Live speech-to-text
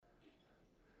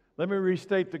Let me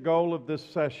restate the goal of this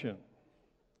session.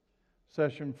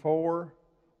 Session 4,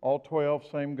 all 12,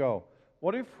 same goal.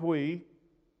 What if we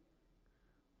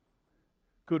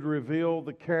could reveal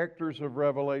the characters of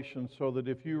Revelation so that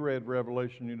if you read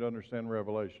Revelation, you'd understand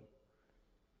Revelation?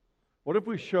 What if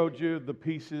we showed you the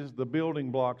pieces, the building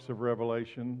blocks of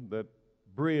Revelation that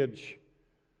bridge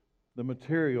the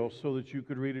material so that you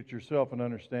could read it yourself and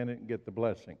understand it and get the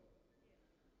blessing?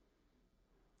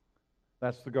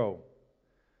 That's the goal.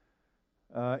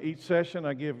 Each session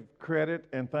I give credit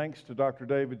and thanks to Dr.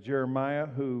 David Jeremiah,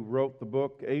 who wrote the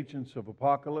book Agents of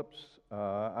Apocalypse.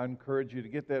 I encourage you to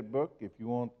get that book if you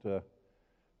want to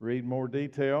read more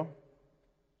detail.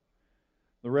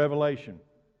 The Revelation.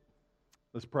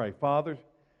 Let's pray. Father,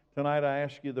 tonight I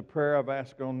ask you the prayer I've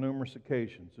asked on numerous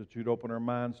occasions, that you'd open our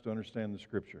minds to understand the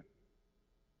Scripture.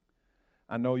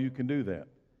 I know you can do that.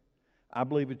 I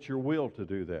believe it's your will to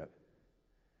do that.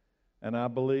 And I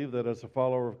believe that as a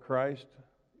follower of Christ,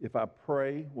 if I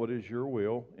pray what is your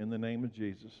will in the name of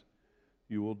Jesus,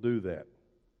 you will do that.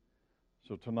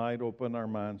 So tonight, open our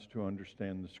minds to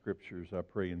understand the Scriptures, I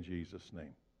pray in Jesus'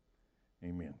 name.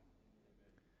 Amen.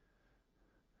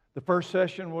 The first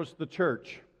session was the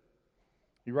church.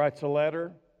 He writes a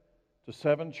letter to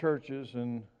 7 churches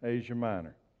in Asia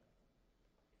Minor.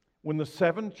 When the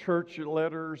 7 church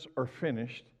letters are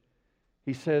finished,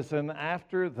 he says, and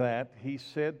after that, he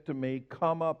said to me,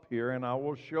 come up here and I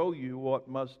will show you what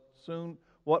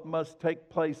must take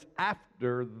place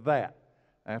after that,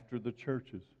 after the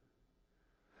churches.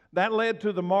 That led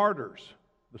to the martyrs,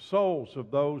 the souls of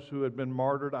those who had been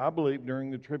martyred, I believe, during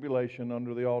the tribulation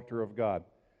under the altar of God.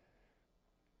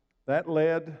 That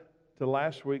led to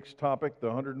last week's topic, the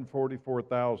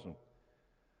 144,000.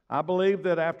 I believe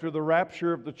that after the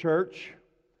rapture of the church,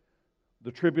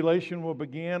 the tribulation will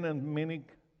begin and many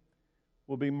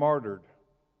will be martyred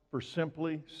for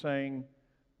simply saying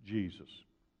Jesus.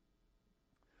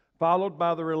 Followed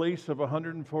by the release of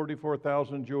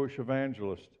 144,000 Jewish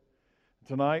evangelists.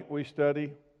 Tonight we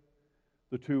study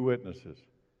the 2 witnesses.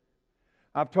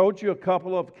 I've told you a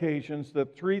couple of occasions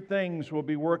that 3 things will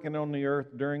be working on the earth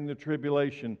during the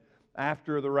tribulation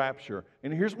after the rapture.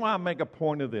 And here's why I make a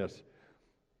point of this.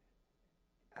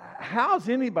 How's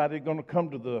anybody going to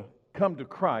come to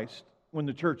Christ when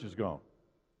the church is gone?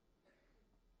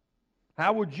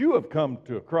 How would you have come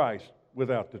to Christ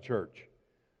without the church?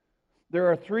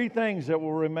 There are 3 things that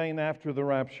will remain after the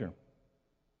rapture.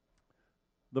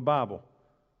 The Bible.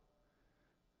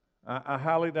 I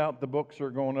highly doubt the books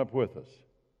are going up with us.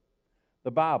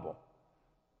 The Bible.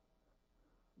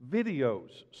 Videos,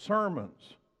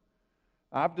 sermons.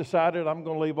 I've decided I'm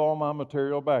going to leave all my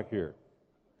material back here.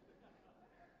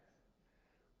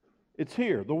 It's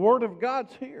here. The Word of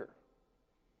God's here.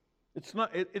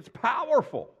 It's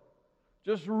powerful.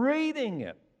 Just reading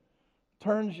it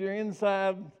turns your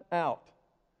inside out.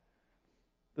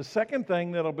 The second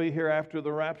thing that'll be here after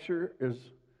the rapture is,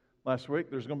 last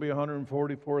week, there's going to be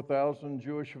 144,000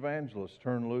 Jewish evangelists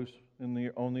turned loose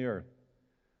on the earth.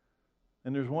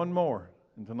 And there's one more,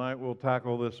 and tonight we'll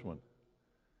tackle this one.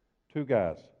 2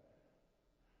 guys.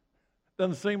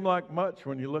 Doesn't seem like much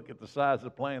when you look at the size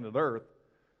of planet Earth.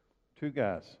 2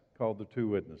 guys called the 2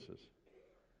 witnesses.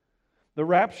 The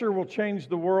rapture will change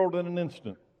the world in an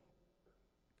instant.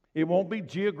 It won't be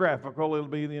geographical, it'll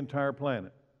be the entire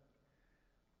planet.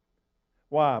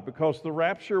 Why? Because the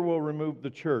rapture will remove the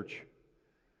church.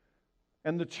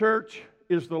 And the church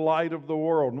is the light of the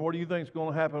world. And what do you think is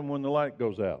going to happen when the light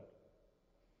goes out?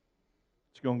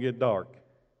 It's going to get dark.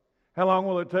 How long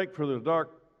will it take for the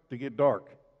dark to get dark?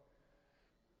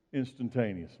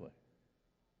 Instantaneously.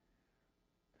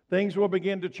 Things will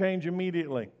begin to change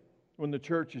immediately when the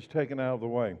church is taken out of the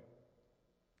way.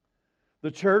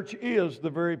 The church is the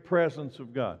very presence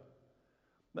of God.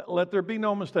 Let there be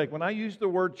no mistake. When I use the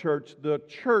word church, the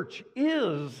church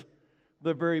is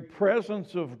the very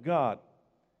presence of God.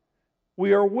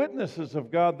 We are witnesses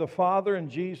of God the Father and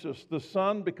Jesus the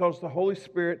Son because the Holy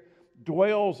Spirit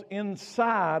dwells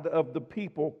inside of the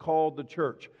people called the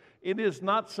church. It is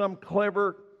not some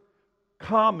clever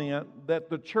comment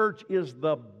that the church is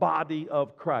the body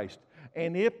of Christ.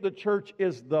 And if the church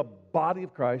is the body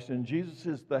of Christ and Jesus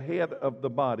is the head of the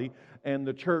body and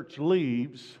the church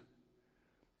leaves,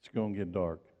 it's going to get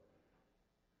dark.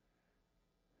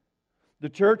 The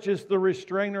church is the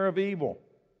restrainer of evil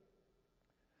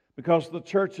because the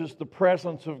church is the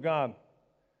presence of God.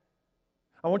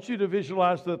 I want you to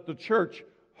visualize that the church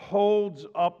holds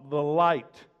up the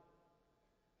light,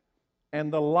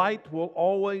 and the light will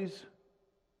always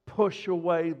push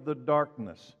away the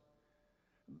darkness.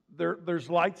 There's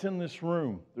lights in this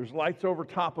room. There's lights over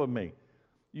top of me.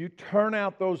 You turn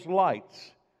out those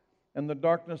lights, and the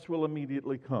darkness will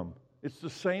immediately come. It's the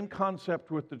same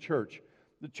concept with the church.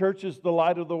 The church is the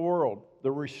light of the world,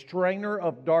 the restrainer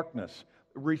of darkness,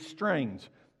 restrains.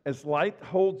 As light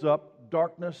holds up,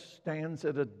 darkness stands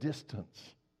at a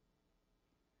distance.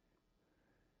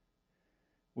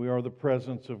 We are the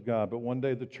presence of God, but one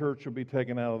day the church will be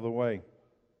taken out of the way,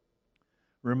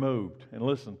 removed. And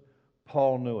listen,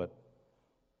 Paul knew it.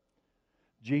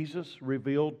 Jesus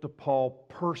revealed to Paul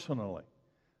personally.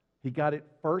 He got it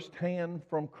firsthand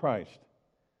from Christ.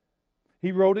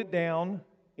 He wrote it down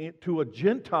to a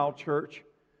Gentile church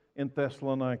in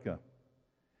Thessalonica.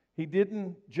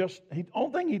 The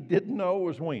only thing he didn't know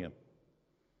was when.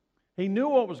 He knew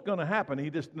what was going to happen. He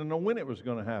just didn't know when it was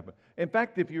going to happen. In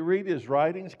fact, if you read his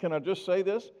writings, can I just say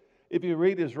this? If you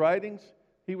read his writings,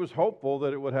 he was hopeful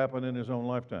that it would happen in his own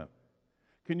lifetime.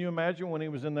 Can you imagine when he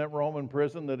was in that Roman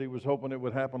prison that he was hoping it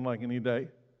would happen like any day?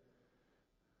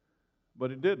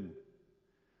 But it didn't.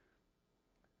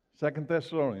 2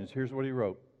 Thessalonians, here's what he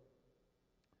wrote.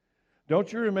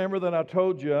 Don't you remember that I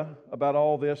told you about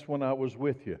all this when I was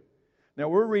with you? Now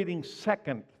we're reading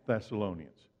 2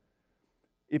 Thessalonians.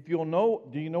 If you'll know,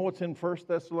 do you know what's in 1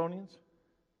 Thessalonians?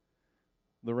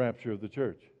 The rapture of the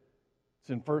church. It's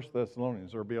in 1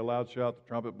 Thessalonians. There will be a loud shout, the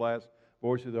trumpet blast,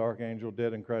 voice of the archangel,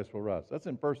 dead in Christ will rise. That's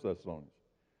in 1 Thessalonians.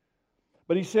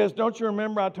 But he says, don't you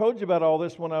remember I told you about all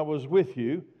this when I was with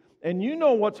you? And you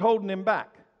know what's holding him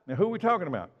back. Now who are we talking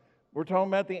about? We're talking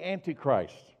about the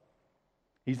Antichrist.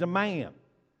 He's a man.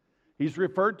 He's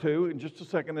referred to in just a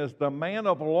second as the man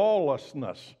of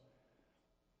lawlessness.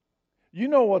 You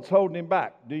know what's holding him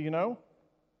back, do you know?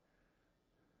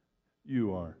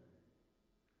 You are.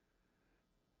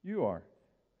 You are.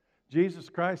 Jesus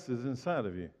Christ is inside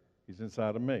of you. He's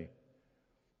inside of me.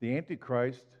 The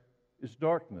Antichrist is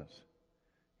darkness.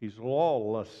 He's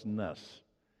lawlessness.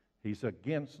 He's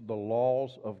against the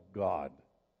laws of God.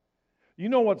 You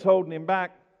know what's holding him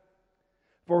back?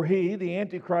 For he, the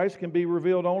Antichrist, can be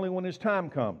revealed only when his time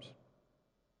comes.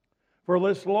 For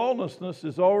this lawlessness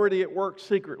is already at work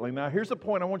secretly. Now, here's the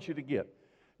point I want you to get.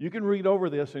 You can read over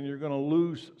this and you're going to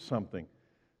lose something.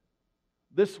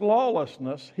 This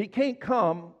lawlessness, he can't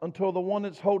come until the one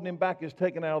that's holding him back is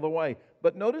taken out of the way.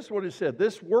 But notice what it said.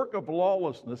 This work of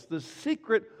lawlessness, this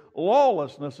secret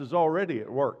lawlessness is already at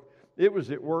work. It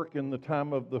was at work in the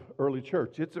time of the early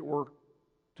church. It's at work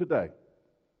today.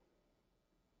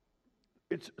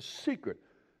 It's secret.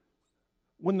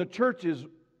 When the church is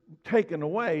taken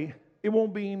away, it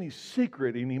won't be any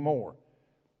secret anymore.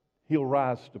 He'll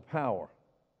rise to power.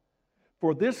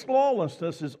 For this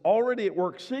lawlessness is already at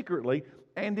work secretly,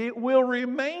 and it will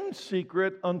remain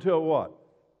secret until what?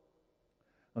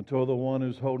 Until the one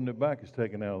who's holding it back is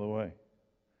taken out of the way.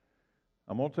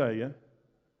 I'm going to tell you,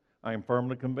 I am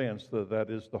firmly convinced that that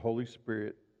is the Holy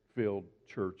Spirit-filled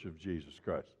church of Jesus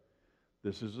Christ.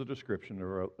 This is a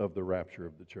description of the rapture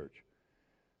of the church.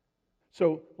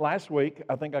 So last week,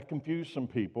 I think I confused some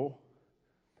people.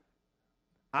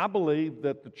 I believe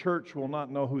that the church will not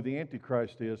know who the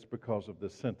Antichrist is because of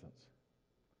this sentence.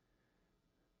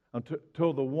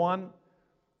 Until the one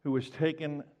who is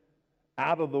taken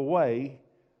out of the way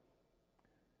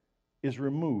is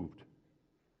removed.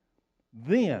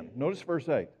 Then, notice verse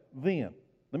 8, then,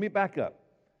 let me back up.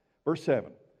 Verse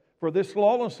 7. For this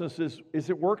lawlessness is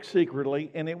at work secretly,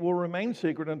 and it will remain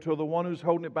secret until the one who's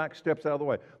holding it back steps out of the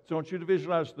way. So I want you to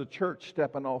visualize the church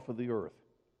stepping off of the earth.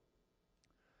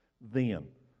 Then.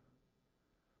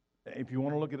 If you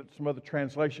want to look at some other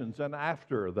translations, and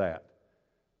after that,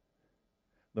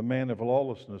 the man of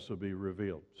lawlessness will be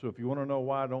revealed. So if you want to know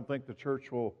why I don't think the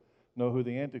church will know who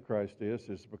the Antichrist is,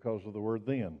 it's because of the word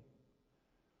then.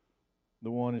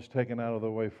 The one is taken out of the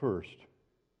way first.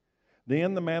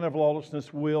 Then the man of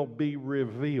lawlessness will be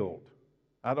revealed.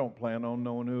 I don't plan on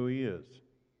knowing who he is.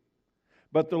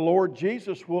 But the Lord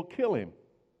Jesus will kill him.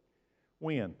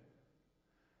 When?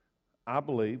 I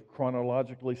believe,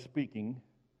 chronologically speaking,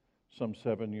 some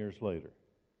 7 years later.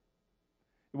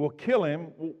 It will kill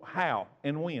him. How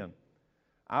and when?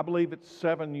 I believe it's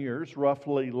 7 years,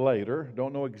 roughly later.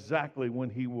 Don't know exactly when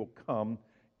he will come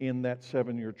in that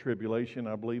 7-year tribulation.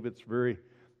 I believe it's very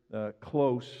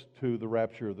close to the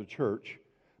rapture of the church.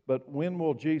 But when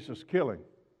will Jesus kill him?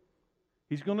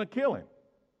 He's going to kill him.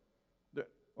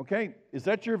 Okay, is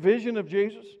that your vision of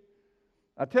Jesus?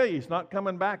 I tell you, he's not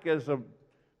coming back as a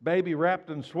baby wrapped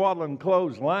in swaddling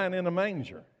clothes lying in a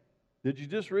manger. Did you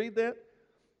just read that?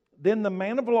 Then the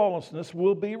man of lawlessness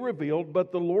will be revealed,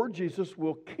 but the Lord Jesus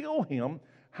will kill him.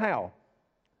 How?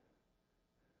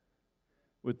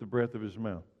 With the breath of his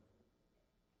mouth.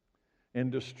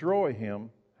 And destroy him.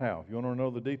 How? If you want to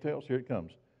know the details, here it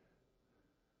comes.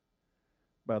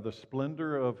 By the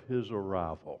splendor of his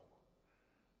arrival.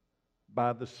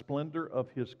 by the splendor of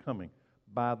His coming.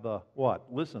 By the what?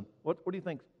 Listen, what do you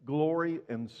think? Glory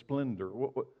and splendor.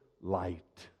 What?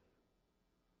 Light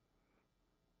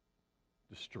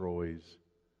destroys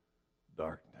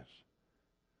darkness.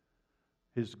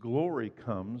 His glory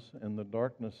comes, and the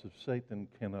darkness of Satan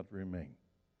cannot remain.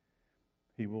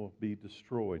 He will be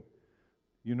destroyed.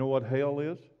 You know what hell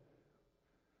is?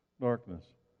 Darkness.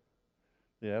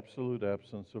 The absolute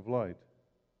absence of light.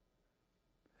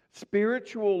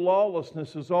 Spiritual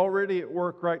lawlessness is already at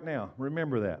work right now.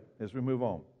 Remember that as we move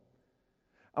on.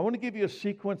 I want to give you a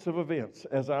sequence of events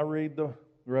as I read the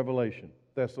Revelation,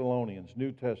 Thessalonians,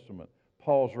 New Testament,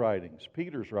 Paul's writings,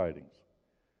 Peter's writings.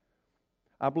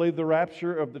 I believe the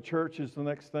rapture of the church is the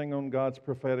next thing on God's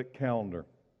prophetic calendar,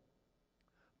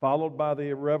 followed by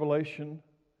the revelation,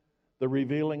 the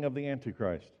revealing of the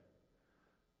Antichrist.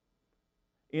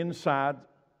 Inside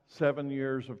 7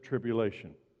 years of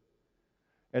tribulation.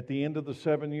 At the end of the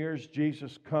 7 years,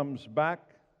 Jesus comes back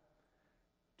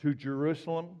to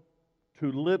Jerusalem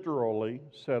to literally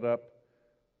set up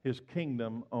His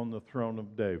kingdom on the throne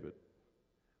of David,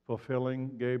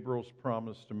 fulfilling Gabriel's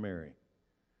promise to Mary.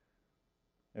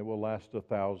 It will last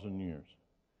 1,000 years.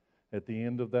 At the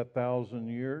end of that 1,000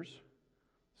 years,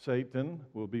 Satan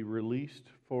will be released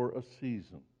for a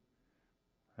season.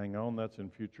 Hang on, that's in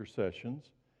future sessions.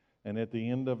 And at the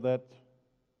end of that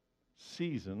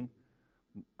season,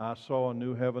 I saw a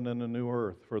new heaven and a new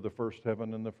earth, for the first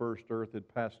heaven and the first earth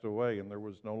had passed away, and there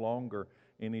was no longer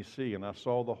any sea. And I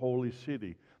saw the holy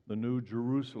city, the new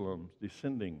Jerusalem,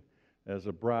 descending as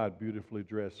a bride beautifully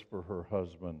dressed for her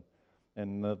husband.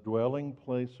 And the dwelling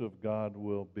place of God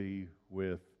will be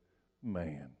with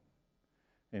man.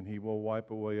 And He will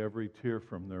wipe away every tear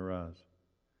from their eyes.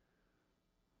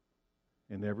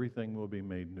 And everything will be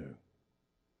made new.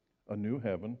 A new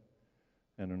heaven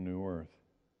and a new earth.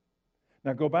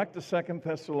 Now go back to 2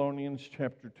 Thessalonians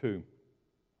chapter 2.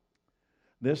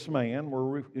 This man,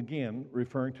 we're again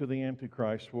referring to the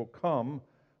Antichrist, will come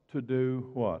to do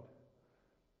what?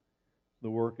 The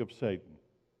work of Satan.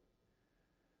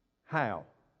 How?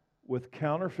 With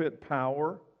counterfeit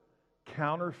power,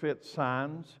 counterfeit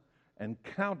signs, and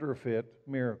counterfeit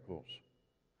miracles.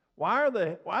 Why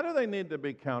do they need to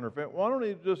be counterfeit? Why don't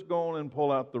He just go on and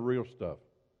pull out the real stuff?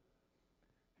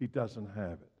 He doesn't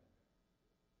have it.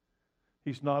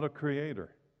 He's not a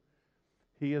creator.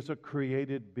 He is a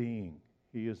created being.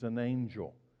 He is an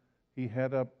angel. He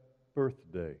had a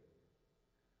birthday.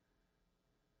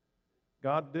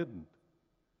 God didn't.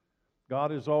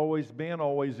 God has always been,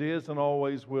 always is, and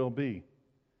always will be.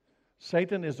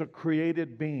 Satan is a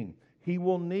created being. He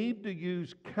will need to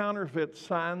use counterfeit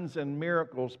signs and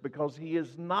miracles because he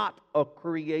is not a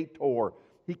creator.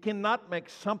 He cannot make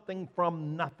something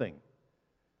from nothing.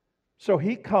 So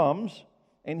he comes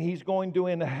and he's going to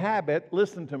inhabit,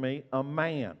 listen to me, a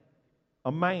man,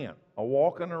 a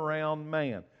walking around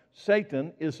man.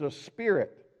 Satan is a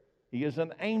spirit. He is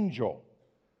an angel.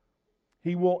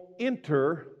 He will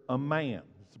enter a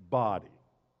man's body.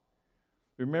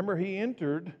 Remember, he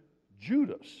entered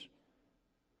Judas,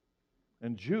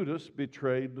 and Judas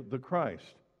betrayed the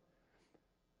Christ.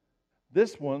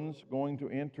 This one's going to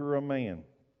enter a man.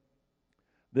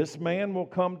 This man will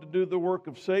come to do the work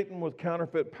of Satan with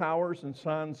counterfeit powers and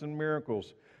signs and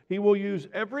miracles. He will use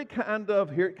every kind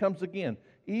of, here it comes again,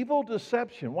 evil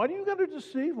deception. Why do you got to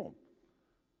deceive them?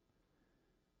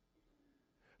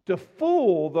 To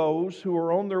fool those who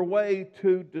are on their way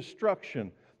to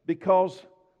destruction, because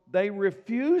they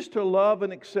refuse to love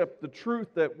and accept the truth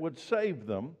that would save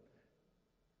them.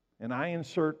 And I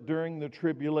insert during the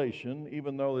tribulation,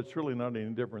 even though it's really not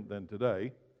any different than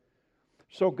today.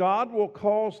 So God will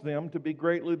cause them to be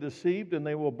greatly deceived, and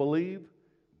they will believe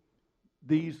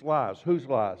these lies. Whose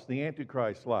lies? The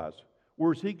Antichrist lies.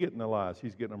 Where's he getting the lies?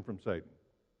 He's getting them from Satan.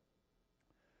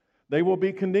 They will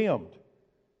be condemned.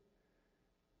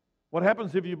 What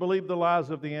happens if you believe the lies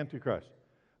of the Antichrist?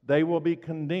 They will be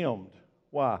condemned.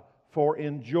 Why? For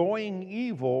enjoying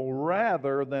evil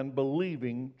rather than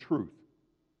believing truth.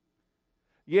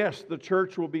 Yes, the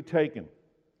church will be taken,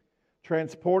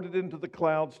 transported into the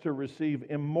clouds to receive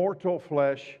immortal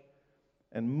flesh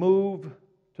and move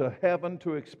to heaven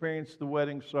to experience the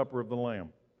wedding supper of the Lamb.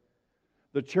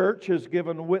 The church has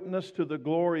given witness to the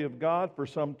glory of God for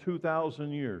some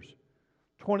 2,000 years.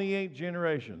 28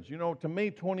 generations. You know, to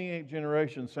me, 28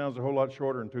 generations sounds a whole lot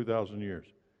shorter than 2,000 years.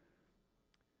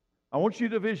 I want you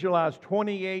to visualize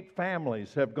 28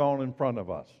 families have gone in front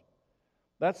of us.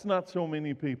 That's not so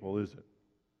many people, is it?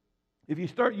 If you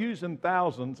start using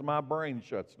thousands, my brain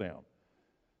shuts down.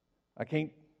 I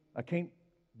can't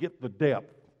get the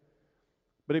depth.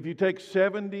 But if you take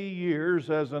 70 years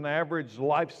as an average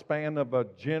lifespan of a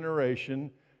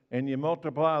generation, and you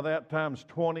multiply that times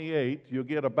 28, you'll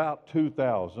get about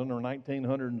 2,000 or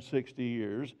 1,960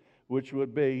 years, which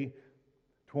would be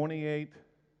 28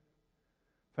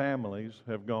 families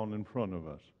have gone in front of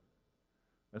us.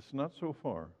 That's not so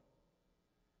far.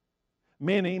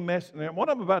 Now what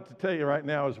I'm about to tell you right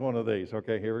now is one of these.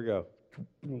 Okay, here we go.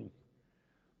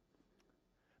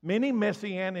 Many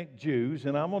Messianic Jews,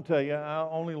 and I'm going to tell you, I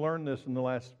only learned this in the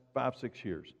last 5-6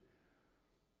 years.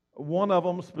 One of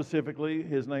them specifically,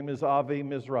 his name is Avi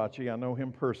Mizrachi, I know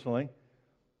him personally,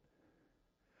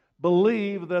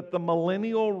 believe that the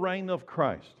millennial reign of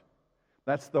Christ,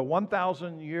 that's the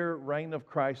 1,000-year reign of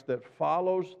Christ that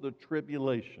follows the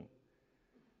tribulation,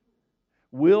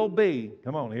 will be,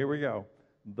 come on, here we go,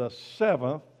 the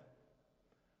 7th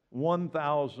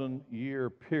 1,000-year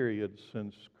period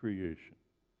since creation.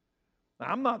 Now,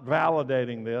 I'm not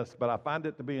validating this, but I find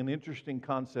it to be an interesting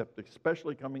concept,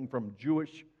 especially coming from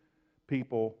Jewish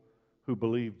people who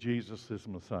believe Jesus is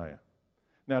Messiah.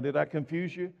 Now, did I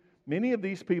confuse you? Many of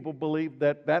these people believe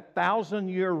that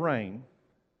 1,000-year reign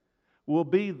will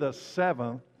be the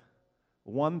 7th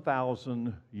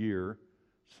 1,000-year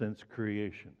since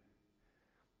creation.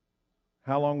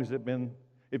 How long has it been?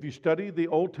 If you study the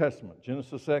Old Testament,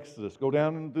 Genesis, Exodus, go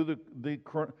down and do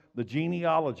the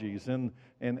genealogies, and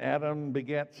Adam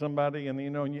begat somebody, and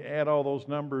and you add all those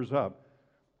numbers up.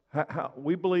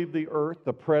 We believe the earth,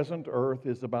 the present earth,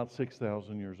 is about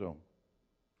 6,000 years old.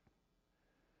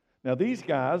 Now, these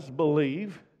guys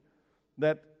believe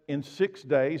that in 6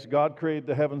 days God created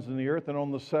the heavens and the earth, and on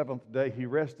the 7th day He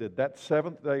rested. That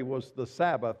 7th day was the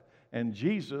Sabbath, and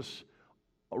Jesus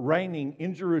reigning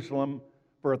in Jerusalem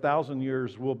for 1,000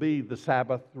 years will be the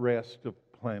Sabbath rest of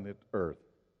planet Earth.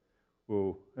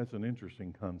 Whoa, that's an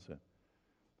interesting concept.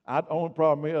 The only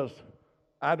problem is,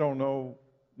 I don't know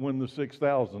when the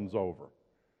 6,000's over.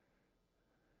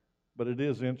 But it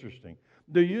is interesting.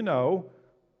 Do you know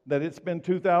that it's been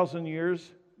 2,000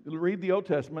 years? Read the Old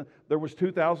Testament. There was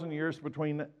 2,000 years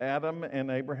between Adam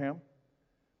and Abraham.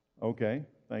 Okay,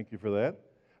 thank you for that.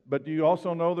 But do you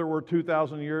also know there were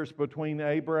 2,000 years between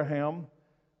Abraham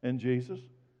and Jesus?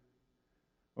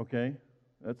 Okay,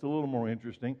 that's a little more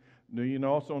interesting. Do you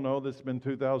also know that it's been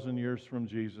 2,000 years from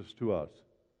Jesus to us?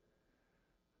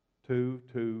 2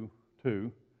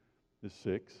 is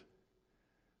 6.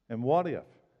 And what if,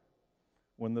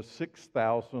 when the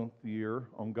 6,000th year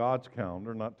on God's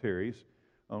calendar, not Terry's,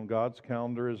 on God's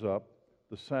calendar is up,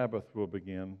 the Sabbath will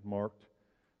begin, marked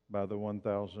by the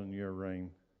 1,000-year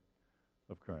reign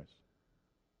of Christ.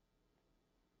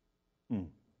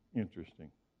 Interesting.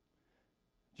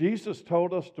 Jesus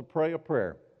told us to pray a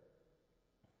prayer.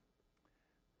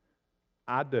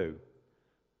 I do,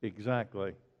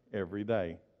 exactly, every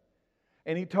day.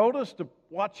 And He told us to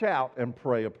watch out and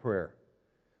pray a prayer.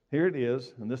 Here it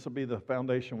is, and this will be the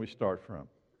foundation we start from.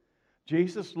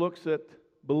 Jesus looks at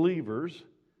believers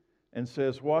and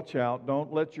says, watch out,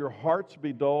 don't let your hearts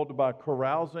be dulled by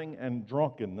carousing and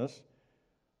drunkenness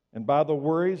and by the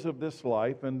worries of this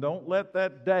life, and don't let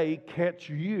that day catch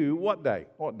you. What day?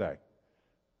 What day?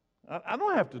 I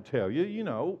don't have to tell you,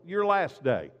 your last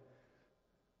day.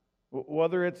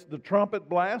 Whether it's the trumpet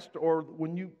blast or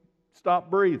when you stop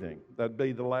breathing, that'd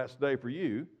be the last day for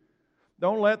you.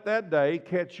 Don't let that day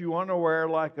catch you unaware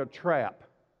like a trap.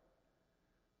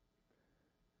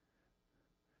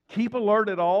 Keep alert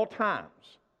at all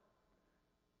times.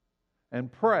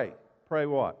 And pray. Pray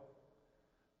what?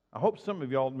 I hope some of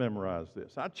y'all memorize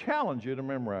this. I challenge you to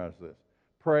memorize this.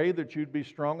 Pray that you'd be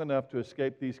strong enough to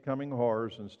escape these coming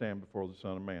horrors and stand before the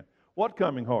Son of Man. What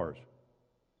coming horrors?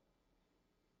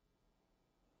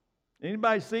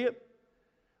 Anybody see it?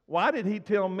 Why did He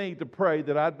tell me to pray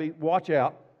that watch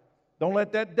out, don't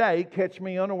let that day catch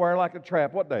me unaware like a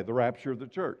trap? What day? The rapture of the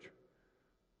church.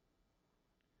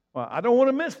 Well, I don't want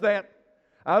to miss that.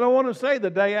 I don't want to say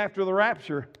the day after the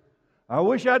rapture. I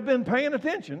wish I'd been paying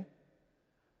attention.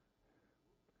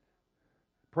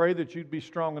 Pray that you'd be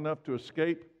strong enough to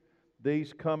escape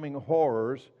these coming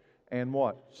horrors and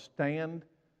what? Stand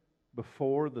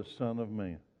before the Son of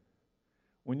Man.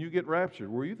 When you get raptured,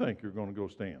 where do you think you're going to go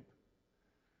stand?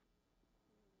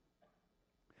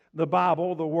 The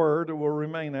Bible, the Word, will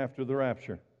remain after the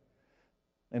rapture.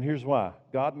 And here's why.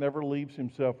 God never leaves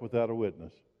Himself without a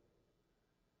witness.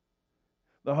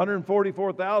 The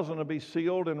 144,000 will be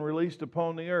sealed and released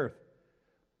upon the earth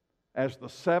as the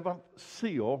 7th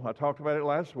seal, I talked about it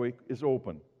last week, is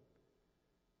open.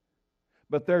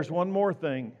 But there's one more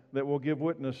thing that will give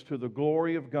witness to the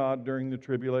glory of God during the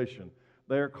tribulation.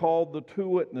 They are called the two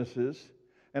witnesses,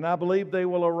 and I believe they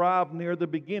will arrive near the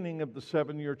beginning of the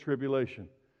 7-year tribulation.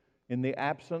 in the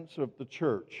absence of the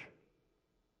church.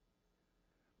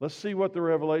 Let's see what the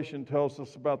Revelation tells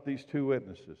us about these two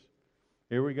witnesses.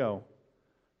 Here we go.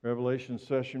 Revelation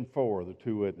session 4, the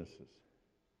two witnesses.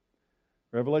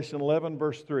 Revelation 11,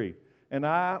 verse 3. And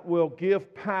I will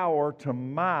give power to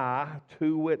my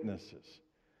two witnesses,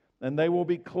 and they will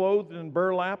be clothed in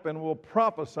burlap and will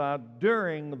prophesy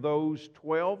during those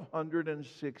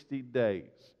 1,260 days.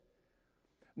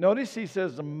 Notice he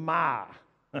says, my.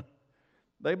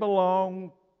 They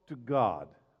belong to God,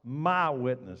 my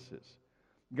witnesses.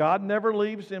 God never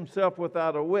leaves himself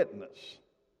without a witness.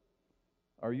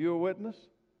 Are you a witness?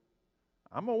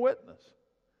 I'm a witness.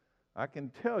 I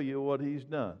can tell you what he's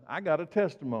done. I got a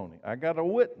testimony. I got a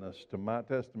witness to my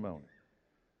testimony.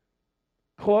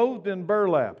 Clothed in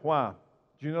burlap. Why?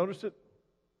 Did you notice it?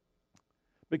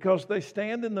 Because they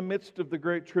stand in the midst of the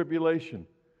great tribulation,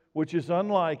 which is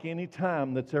unlike any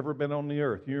time that's ever been on the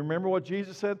earth. You remember what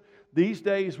Jesus said? These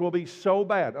days will be so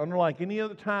bad, unlike any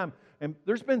other time. And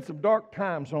there's been some dark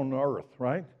times on the earth,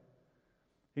 right?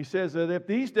 He says that if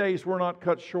these days were not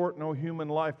cut short, no human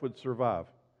life would survive.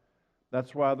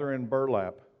 That's why they're in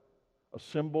burlap, a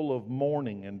symbol of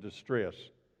mourning and distress.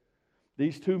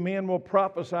 These two men will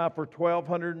prophesy for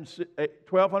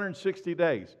 1,260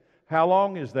 days. How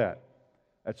long is that?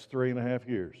 That's 3.5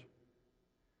 years.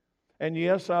 And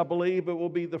yes, I believe it will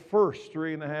be the first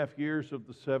 3.5 years of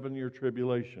the 7-year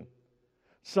tribulation.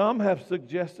 Some have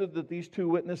suggested that these two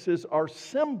witnesses are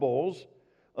symbols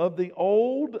of the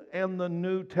Old and the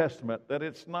New Testament, that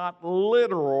it's not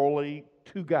literally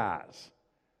two guys.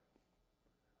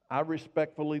 I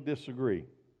respectfully disagree.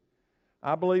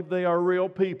 I believe they are real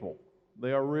people.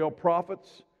 They are real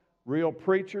prophets, real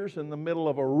preachers in the middle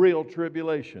of a real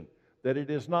tribulation. That it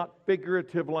is not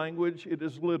figurative language, it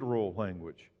is literal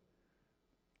language.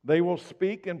 They will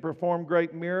speak and perform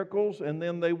great miracles, and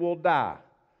then they will die,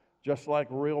 just like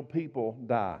real people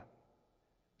die.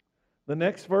 The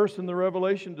next verse in the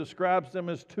Revelation describes them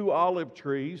as 2 olive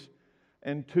trees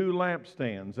and 2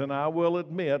 lampstands. And I will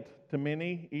admit to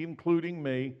many, including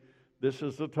me, this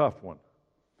is a tough one.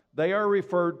 They are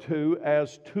referred to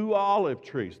as 2 olive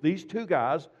trees. These two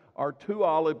guys are 2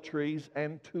 olive trees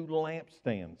and 2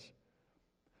 lampstands.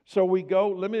 So we go,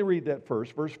 let me read that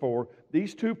first, verse 4.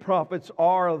 These 2 prophets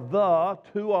are the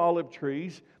 2 olive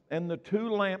trees and the 2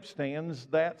 lampstands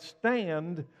that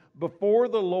stand before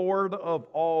the Lord of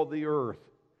all the earth.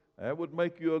 That would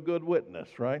make you a good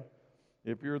witness, right?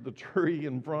 If you're the tree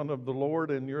in front of the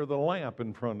Lord and you're the lamp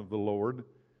in front of the Lord,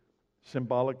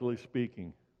 symbolically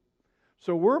speaking.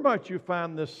 So where might you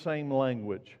find this same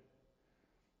language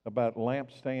about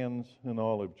lampstands and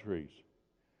olive trees?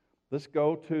 Let's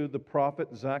go to the prophet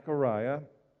Zechariah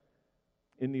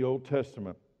in the Old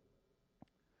Testament.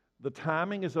 The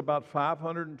timing is about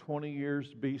 520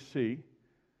 years BC,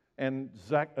 and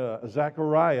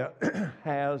Zechariah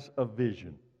has a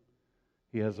vision.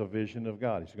 He has a vision of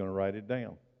God. He's going to write it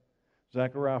down.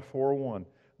 Zechariah 4:1.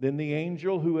 Then the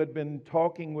angel who had been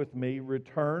talking with me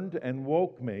returned and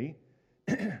woke me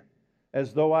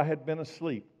as though I had been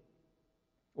asleep.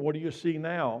 What do you see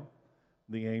now?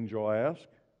 The angel asked.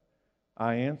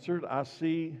 I answered, I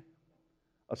see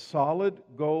a solid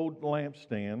gold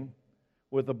lampstand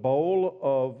with a bowl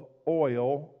of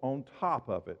oil on top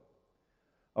of it.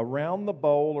 Around the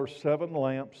bowl are 7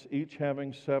 lamps, each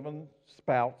having 7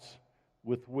 spouts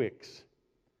with wicks.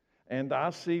 And I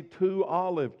see 2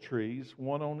 olive trees,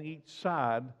 one on each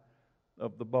side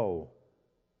of the bowl.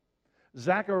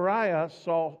 Zechariah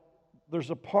saw, there's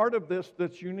a part of this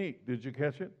that's unique. Did you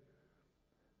catch it?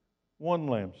 1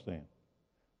 lampstand,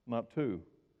 not 2.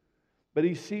 But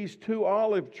he sees 2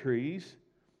 olive trees,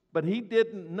 but he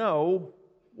didn't know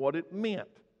what it meant.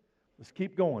 Let's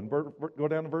keep going. Go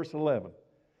down to verse 11.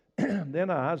 Then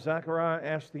I, Zechariah,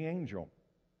 asked the angel,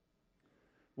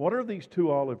 what are these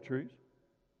 2 olive trees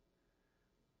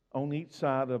on each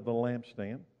side of the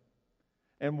lampstand?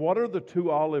 And what are the 2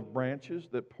 olive branches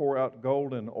that pour out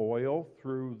golden oil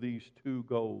through these 2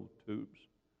 gold tubes?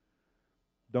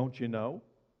 Don't you know?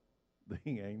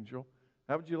 The angel.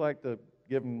 How would you like to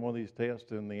give him one of these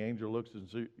tests and the angel looks at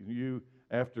you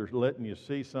after letting you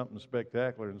see something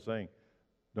spectacular and saying,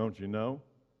 don't you know?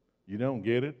 You don't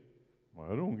get it?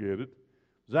 Well, I don't get it.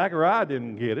 Zechariah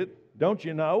didn't get it. Don't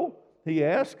you know? He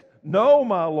asked. No,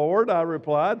 my Lord, I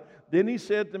replied. Then he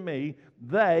said to me,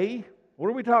 what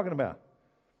are we talking about?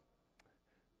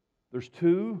 There's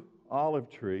 2 olive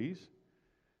trees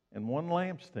and 1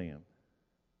 lampstand.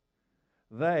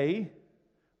 They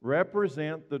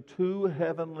represent the 2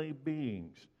 heavenly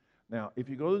beings. Now, if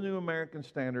you go to the New American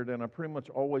Standard, and I pretty much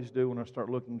always do when I start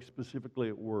looking specifically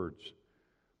at words,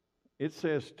 it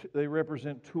says they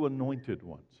represent 2 anointed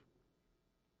ones.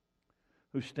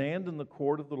 who stand in the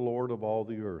court of the Lord of all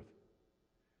the earth.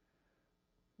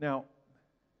 Now,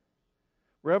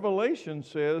 Revelation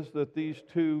says that these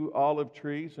two olive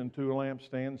trees and two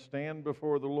lampstands stand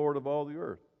before the Lord of all the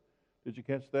earth. Did you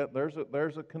catch that?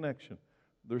 There's a connection.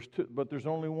 There's two, but there's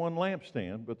only one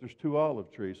lampstand, but there's two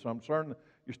olive trees. So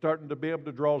you're starting to be able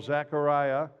to draw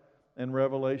Zechariah and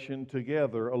Revelation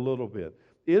together a little bit.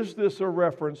 Is this a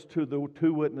reference to the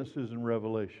two witnesses in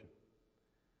Revelation?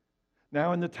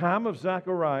 Now, in the time of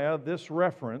Zechariah, this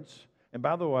reference, and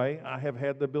by the way, I have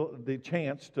had the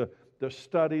chance to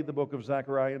study the book of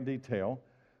Zechariah in detail.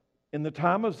 In the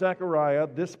time of Zechariah,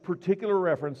 this particular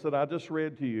reference that I just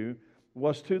read to you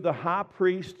was to the high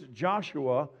priest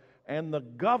Joshua and the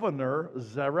governor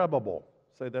Zerubbabel.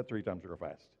 Say that 3 times real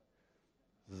fast.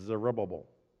 Zerubbabel.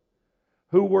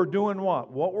 Who were doing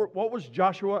what? What was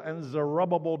Joshua and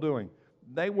Zerubbabel doing?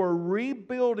 They were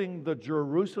rebuilding the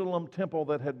Jerusalem temple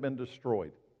that had been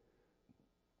destroyed.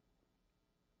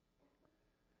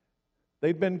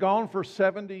 They'd been gone for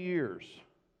 70 years.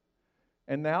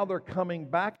 And now they're coming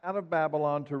back out of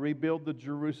Babylon to rebuild the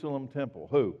Jerusalem temple.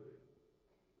 Who?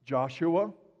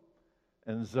 Joshua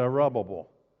and Zerubbabel.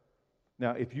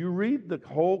 Now, if you read the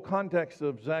whole context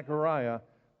of Zechariah,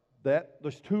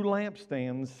 those two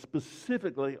lampstands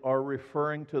specifically are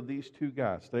referring to these two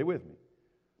guys. Stay with me.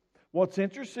 What's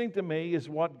interesting to me is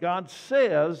what God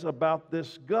says about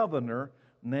this governor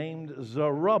named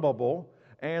Zerubbabel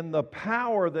and the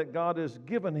power that God has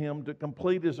given him to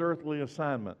complete his earthly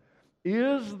assignment.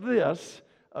 Is this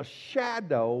a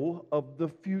shadow of the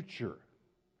future?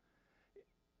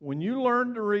 When you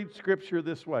learn to read Scripture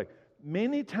this way,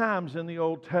 many times in the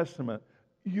Old Testament,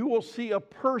 you will see a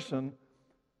person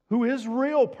who is a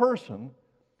real person,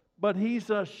 but he's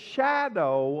a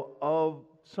shadow of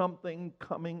something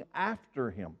coming after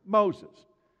him. Moses.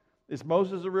 Is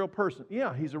Moses a real person?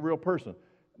 Yeah, he's a real person.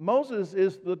 Moses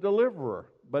is the deliverer,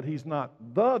 but he's not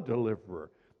the deliverer.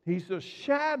 He's a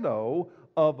shadow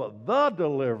of the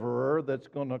deliverer that's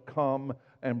going to come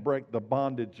and break the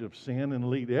bondage of sin and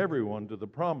lead everyone to the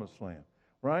promised land,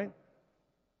 right?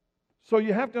 So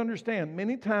you have to understand,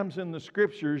 many times in the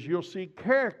Scriptures, you'll see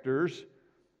characters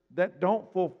that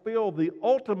don't fulfill the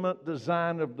ultimate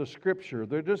design of the Scripture.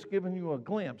 They're just giving you a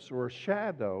glimpse or a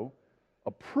shadow,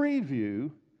 a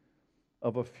preview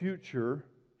of a future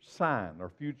sign or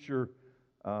future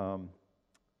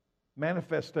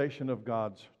manifestation of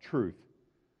God's truth.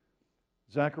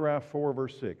 Zechariah 4,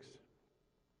 verse 6.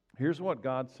 Here's what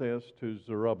God says to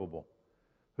Zerubbabel,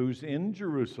 who's in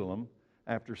Jerusalem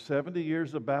after 70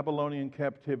 years of Babylonian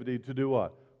captivity to do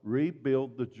what?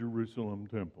 Rebuild the Jerusalem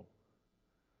temple.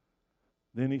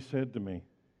 Then he said to me,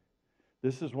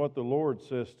 this is what the Lord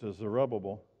says to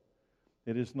Zerubbabel.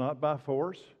 It is not by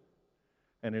force,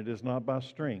 and it is not by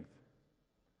strength,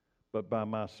 but by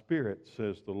my Spirit,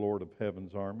 says the Lord of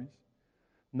heaven's armies.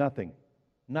 Nothing,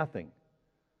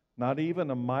 not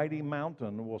even a mighty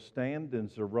mountain will stand in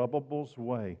Zerubbabel's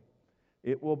way.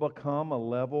 It will become a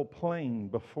level plain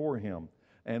before him.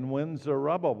 And when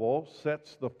Zerubbabel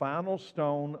sets the final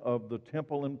stone of the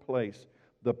temple in place,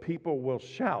 the people will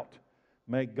shout,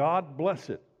 may God bless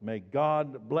it, may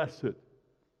God bless it.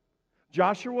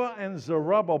 Joshua and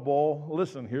Zerubbabel,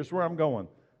 listen, here's where I'm going.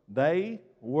 They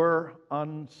were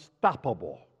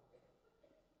unstoppable.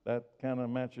 That kind of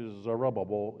matches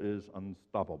Zerubbabel is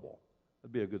unstoppable.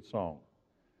 That'd be a good song.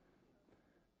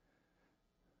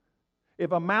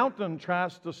 If a mountain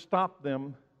tries to stop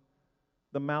them,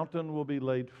 the mountain will be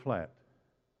laid flat.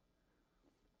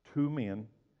 Two men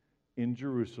in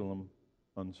Jerusalem,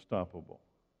 unstoppable.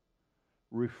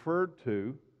 Referred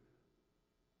to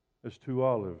as two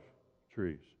olive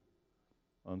trees.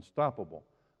 Unstoppable.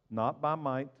 Not by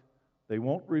might. They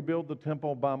won't rebuild the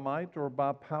temple by might or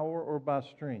by power or by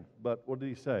strength. But what did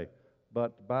he say?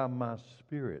 But by my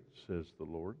Spirit, says the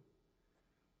Lord.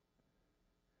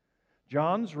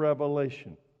 John's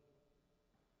revelation,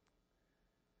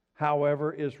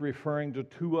 however, is referring to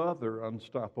two other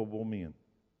unstoppable men.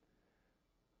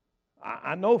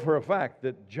 I know for a fact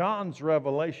that John's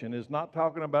revelation is not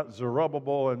talking about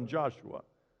Zerubbabel and Joshua.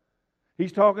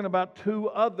 He's talking about two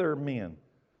other men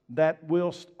that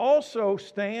will also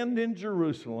stand in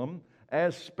Jerusalem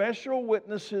as special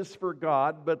witnesses for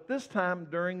God, but this time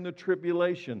during the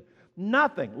tribulation.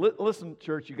 Nothing, listen,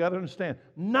 church, you got to understand,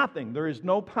 nothing, there is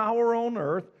no power on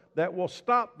earth that will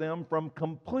stop them from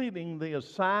completing the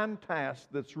assigned task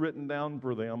that's written down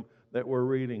for them that we're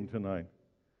reading tonight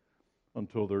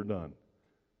until they're done.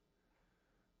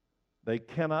 They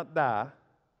cannot die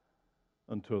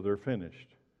until they're finished.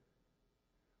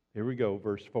 Here we go,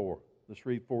 verse 4. Let's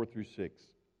read 4 through 6.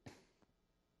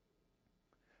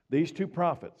 These two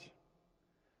prophets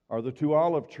are the two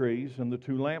olive trees and the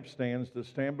two lampstands that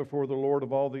stand before the Lord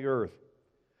of all the earth.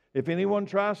 If anyone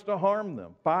tries to harm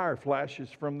them, fire flashes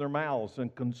from their mouths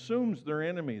and consumes their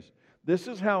enemies. This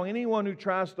is how anyone who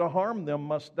tries to harm them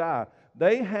must die.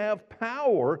 They have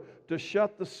power to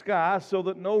shut the sky so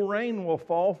that no rain will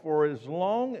fall for as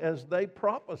long as they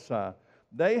prophesy.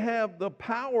 They have the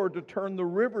power to turn the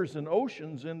rivers and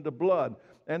oceans into blood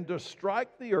and to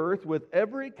strike the earth with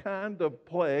every kind of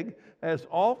plague as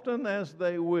often as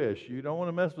they wish. You don't want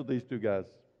to mess with these two guys.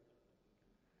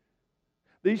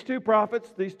 These two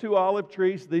prophets, these two olive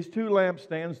trees, these two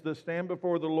lampstands that stand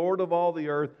before the Lord of all the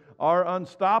earth are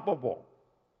unstoppable.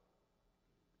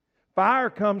 Fire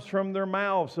comes from their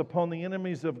mouths upon the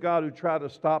enemies of God who try to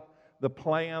stop the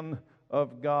plan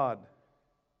of God.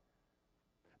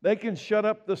 They can shut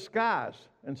up the skies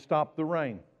and stop the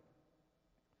rain.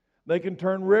 They can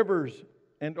turn rivers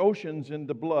and oceans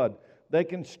into blood. They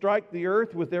can strike the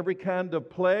earth with every kind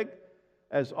of plague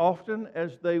as often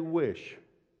as they wish.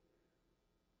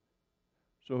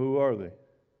 So who are they?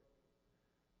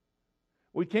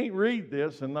 We can't read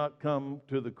this and not come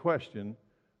to the question,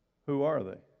 who are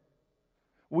they?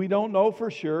 We don't know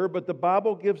for sure, but the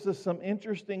Bible gives us some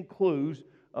interesting clues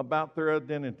about their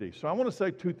identity. So I want to say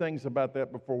two things about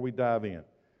that before we dive in.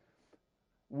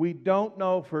 We don't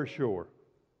know for sure.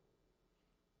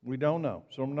 We don't know.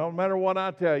 So no matter what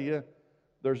I tell you,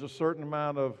 there's a certain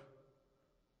amount of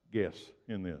guess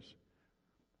in this.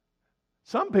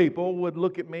 Some people would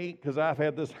look at me, because I've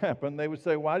had this happen, they would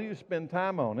say, why do you spend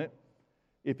time on it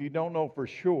if you don't know for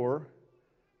sure?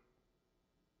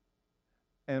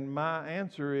 And my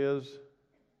answer is,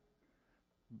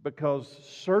 because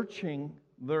searching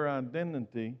their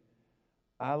identity,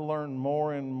 I learn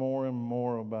more and more and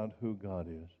more about who God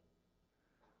is.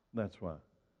 That's why.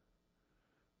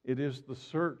 It is the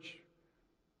search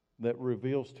that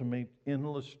reveals to me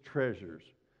endless treasures.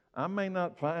 I may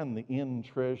not find the end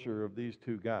treasure of these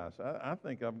two guys. I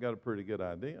think I've got a pretty good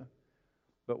idea.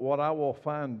 But what I will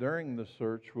find during the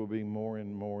search will be more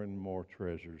and more and more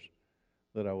treasures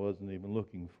that I wasn't even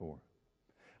looking for.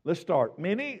 Let's start.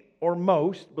 Many or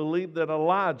most believe that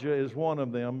Elijah is one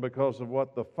of them because of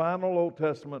what the final Old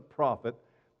Testament prophet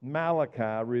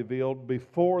Malachi revealed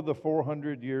before the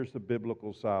 400 years of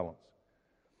biblical silence.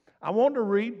 I want to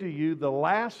read to you the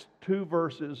last two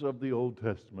verses of the Old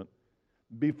Testament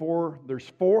before there's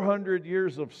 400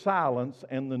 years of silence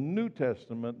and the New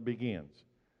Testament begins.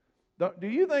 Do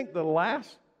you think the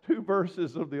last two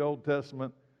verses of the Old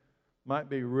Testament might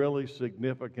be really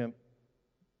significant?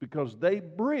 Because they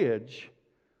bridge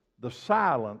the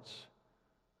silence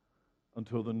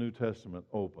until the New Testament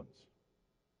opens.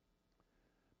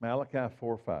 Malachi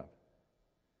 4:5.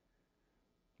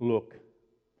 Look,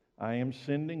 I am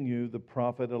sending you the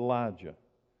prophet Elijah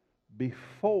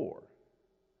before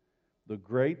the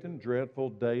great and dreadful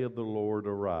day of the Lord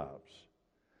arrives.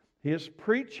 His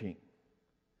preaching,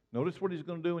 notice what he's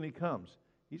going to do when he comes.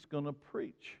 He's going to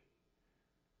preach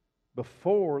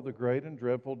before the great and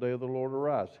dreadful day of the Lord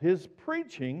arrives. His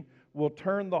preaching will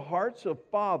turn the hearts of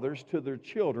fathers to their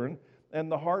children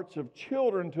and the hearts of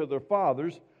children to their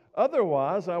fathers.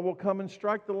 Otherwise, I will come and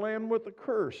strike the land with a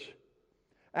curse.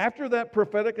 After that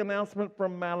prophetic announcement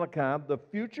from Malachi, the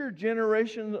future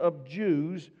generation of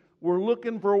Jews were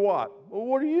looking for what? Well,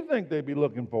 what do you think they'd be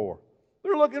looking for?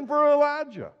 They're looking for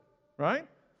Elijah, right?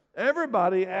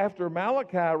 Everybody, after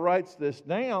Malachi writes this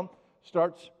down,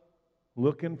 starts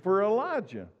looking for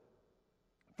Elijah.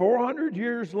 400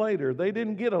 years later, they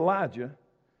didn't get Elijah,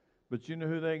 but you know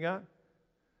who they got?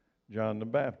 John the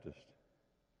Baptist.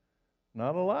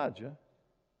 Not Elijah.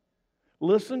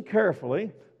 Listen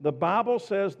carefully. The Bible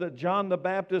says that John the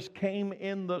Baptist came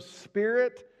in the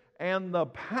spirit and the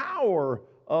power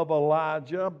of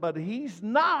Elijah, but he's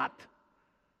not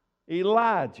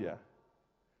Elijah.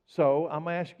 So I'm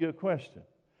going to ask you a question.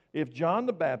 If John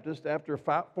the Baptist, after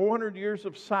 400 years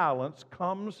of silence,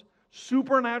 comes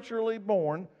supernaturally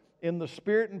born in the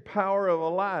spirit and power of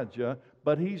Elijah,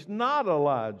 but he's not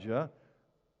Elijah,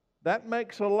 that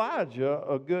makes Elijah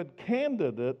a good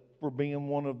candidate for being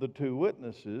one of the two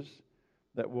witnesses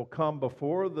that will come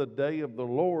before the day of the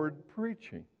Lord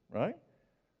preaching, right?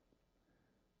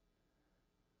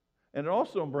 And it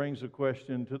also brings a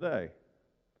question today.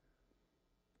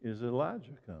 Is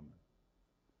Elijah coming?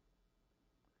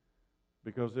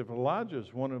 Because if Elijah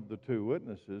is one of the two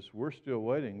witnesses, we're still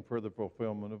waiting for the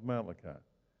fulfillment of Malachi.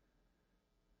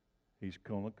 He's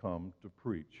going to come to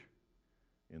preach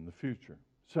in the future.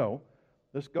 So,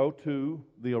 let's go to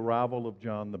the arrival of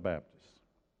John the Baptist.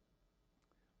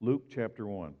 Luke chapter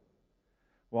 1.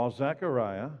 While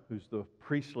Zechariah, who's the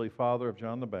priestly father of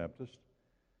John the Baptist,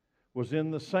 was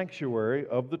in the sanctuary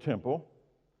of the temple,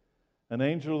 An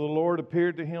angel of the Lord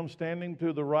appeared to him standing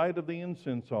to the right of the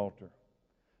incense altar.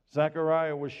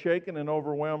 Zechariah was shaken and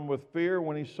overwhelmed with fear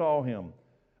when he saw him.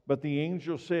 But the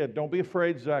angel said, "Don't be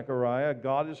afraid, Zechariah.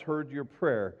 God has heard your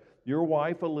prayer. Your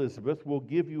wife Elizabeth will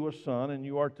give you a son, and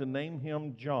you are to name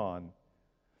him John.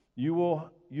 You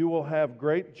will have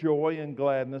great joy and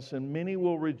gladness, and many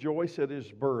will rejoice at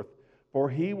his birth. For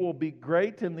he will be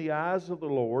great in the eyes of the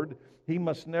Lord. He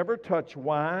must never touch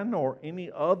wine or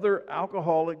any other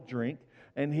alcoholic drink,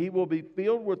 and he will be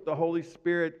filled with the Holy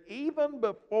Spirit even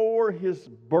before his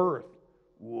birth."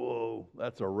 Whoa,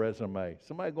 that's a resume.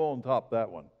 Somebody go on top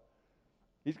that one.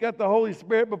 He's got the Holy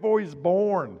Spirit before he's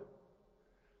born.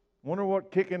 Wonder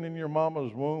what kicking in your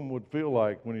mama's womb would feel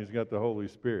like when he's got the Holy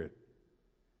Spirit.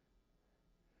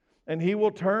 "And he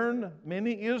will turn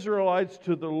many Israelites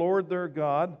to the Lord their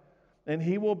God, and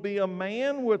he will be a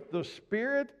man with the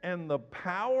spirit and the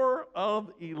power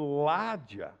of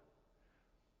Elijah."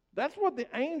 That's what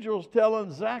the angel's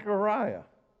telling Zechariah.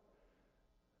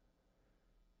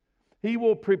 He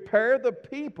will prepare the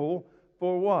people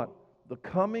for what? The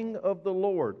coming of the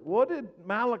Lord. What did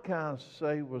Malachi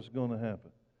say was going to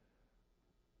happen?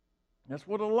 That's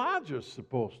what Elijah's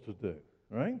supposed to do,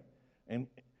 right? And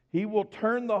he will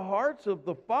turn the hearts of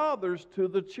the fathers to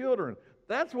the children.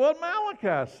 That's what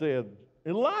Malachi said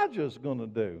Elijah's going to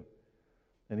do.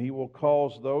 And he will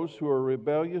cause those who are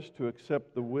rebellious to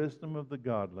accept the wisdom of the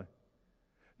godly.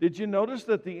 Did you notice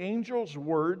that the angel's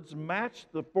words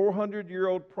matched the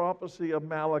 400-year-old prophecy of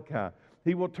Malachi?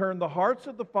 He will turn the hearts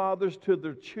of the fathers to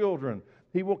their children.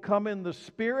 He will come in the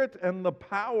spirit and the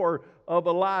power of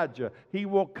Elijah. He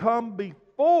will come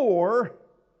before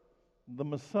the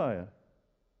Messiah.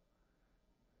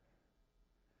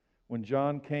 When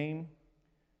John came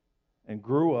and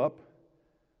grew up,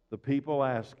 the people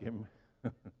asked him,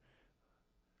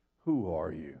 "Who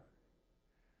are you?"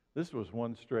 This was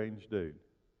one strange dude.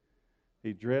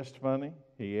 He dressed funny,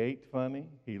 he ate funny,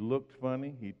 he looked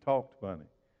funny, he talked funny.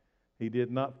 He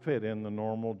did not fit in the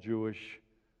normal Jewish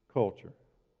culture.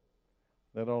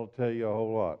 That ought to tell you a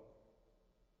whole lot.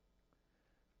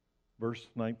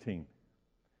 Verse 19.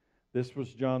 This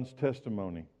was John's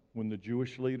testimony when the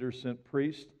Jewish leaders sent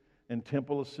priests and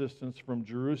temple assistants from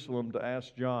Jerusalem to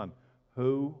ask John,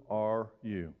 "Who are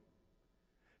you?"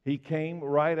 He came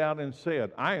right out and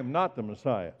said, "I am not the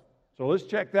Messiah." So let's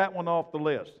check that one off the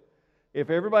list. If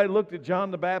everybody looked at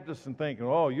John the Baptist and thinking,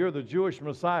 "Oh, you're the Jewish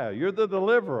Messiah, you're the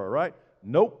deliverer," right?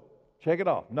 Nope. Check it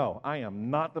off. No, I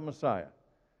am not the Messiah.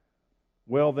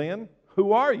 "Well then,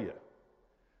 who are you?"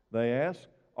 they asked.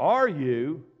 "Are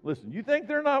you," listen, you think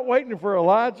they're not waiting for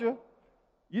Elijah?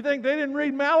 You think they didn't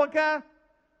read Malachi?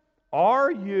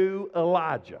 "Are you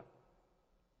Elijah?"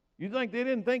 You think they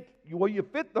didn't think, well, you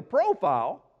fit the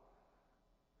profile.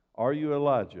 "Are you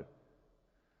Elijah?"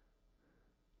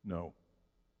 No.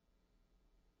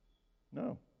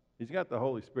 No. He's got the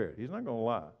Holy Spirit. He's not going to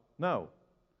lie. No.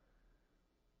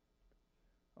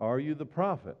 "Are you the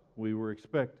prophet we were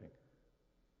expecting?"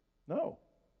 No.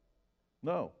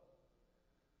 No.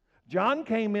 John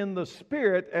came in the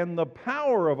spirit and the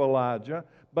power of Elijah,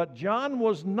 but John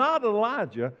was not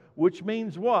Elijah, which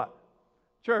means what?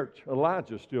 Church,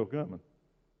 Elijah's still coming.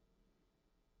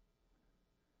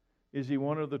 Is he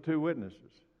one of the two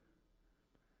witnesses?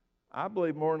 I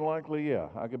believe more than likely, yeah.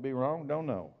 I could be wrong, don't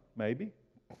know. Maybe.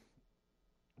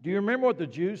 Do you remember what the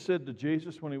Jews said to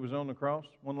Jesus when he was on the cross?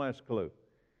 One last clue.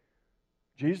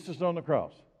 Jesus is on the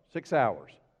cross, 6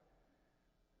 hours.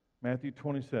 Matthew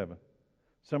 27.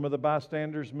 Some of the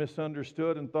bystanders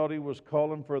misunderstood and thought he was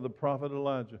calling for the prophet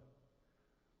Elijah.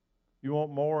 You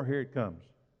want more? Here it comes.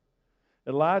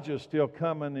 Elijah is still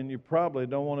coming, and you probably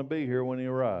don't want to be here when he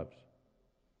arrives.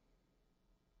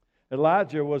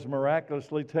 Elijah was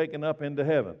miraculously taken up into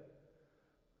heaven.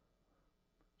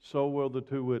 So will the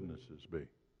two witnesses be.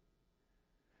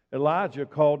 Elijah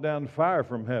called down fire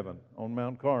from heaven on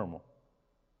Mount Carmel.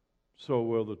 So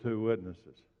will the two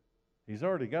witnesses. He's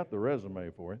already got the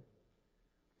resume for it.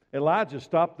 Elijah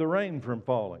stopped the rain from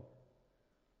falling.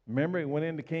 Remember, he went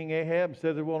into King Ahab and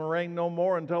said, "It won't rain no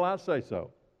more until I say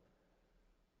so."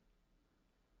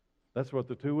 That's what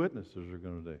the two witnesses are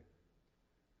going to do.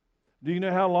 Do you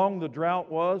know how long the drought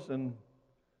was in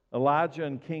Elijah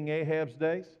and King Ahab's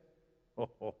days?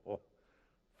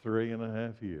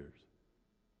 3.5 years.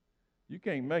 You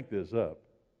can't make this up.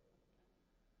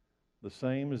 The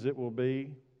same as it will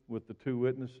be with the two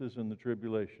witnesses in the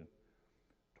tribulation.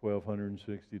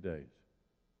 1,260 days.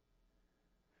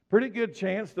 Pretty good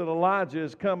chance that Elijah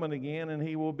is coming again and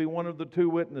he will be one of the two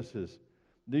witnesses.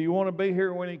 Do you want to be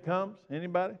here when he comes?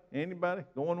 Anybody? Anybody?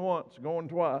 Going once, going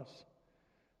twice.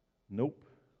 Nope.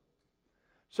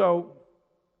 So,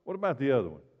 what about the other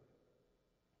one?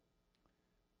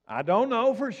 I don't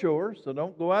know for sure, so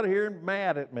don't go out of here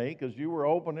mad at me because you were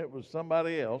hoping it was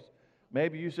somebody else.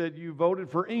 Maybe you said you voted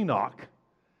for Enoch.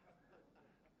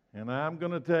 And I'm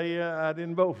going to tell you, I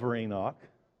didn't vote for Enoch.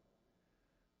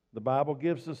 The Bible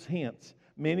gives us hints.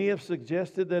 Many have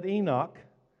suggested that Enoch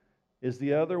is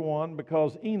the other one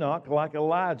because Enoch, like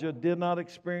Elijah, did not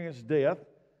experience death.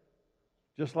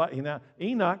 Just like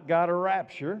Enoch got a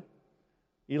rapture.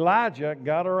 Elijah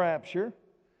got a rapture.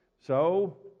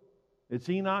 So it's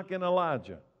Enoch and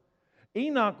Elijah.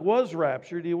 Enoch was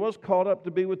raptured. He was caught up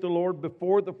to be with the Lord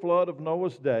before the flood of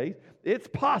Noah's day. It's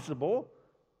possible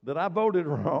that I voted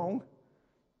wrong,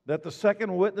 that the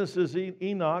second witness is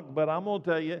Enoch, but I'm going to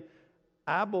tell you,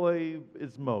 I believe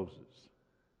it's Moses.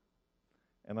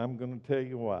 And I'm going to tell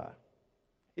you why.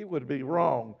 It would be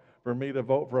wrong for me to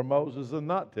vote for Moses and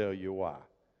not tell you why.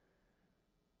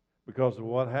 Because of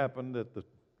what happened at the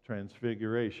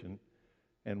Transfiguration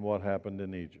and what happened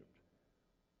in Egypt.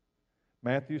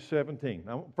 Matthew 17.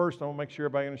 Now, first, I want to make sure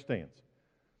everybody understands.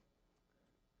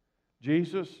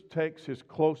 Jesus takes his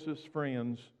closest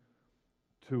friends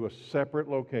to a separate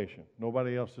location.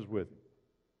 Nobody else is with him.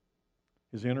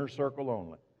 His inner circle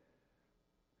only.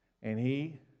 And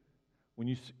when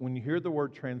you hear the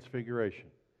word transfiguration,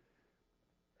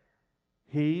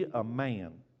 he, a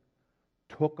man,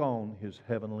 took on his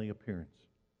heavenly appearance.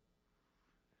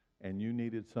 And you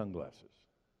needed sunglasses.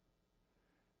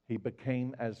 He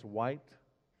became as white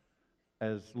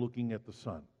as looking at the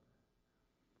sun.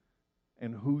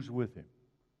 And who's with him?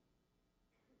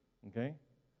 Okay?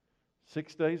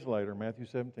 6 days later, Matthew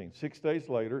 17, 6 days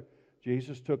later,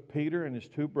 Jesus took Peter and his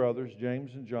two brothers,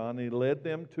 James and John, and he led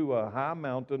them to a high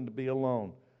mountain to be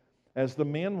alone. As the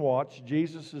men watched,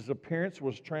 Jesus' appearance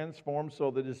was transformed so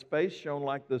that his face shone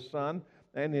like the sun,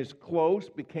 and his clothes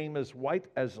became as white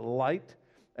as light.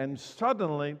 And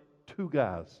suddenly, two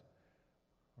guys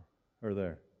are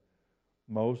there.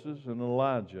 Moses and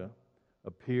Elijah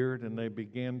appeared, and they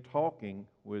began talking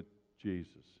with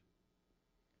Jesus.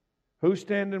 Who's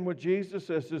standing with Jesus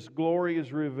as His glory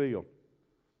is revealed?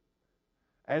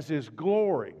 As His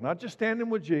glory, not just standing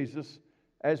with Jesus,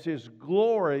 as His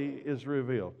glory is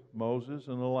revealed. Moses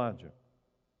and Elijah.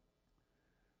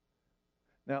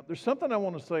 Now, there's something I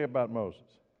want to say about Moses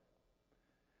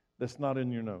that's not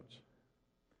in your notes.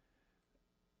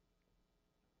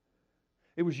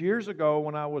 It was years ago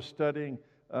when I was studying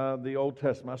the Old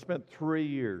Testament. I spent 3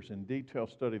 years in detailed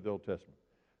study of the Old Testament.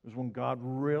 It was when God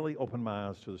really opened my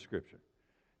eyes to the Scripture.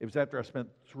 It was after I spent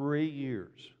 3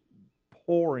 years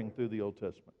pouring through the Old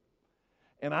Testament.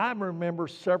 And I remember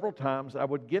several times I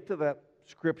would get to that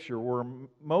Scripture where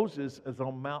Moses is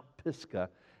on Mount Pisgah,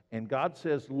 and God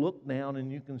says, look down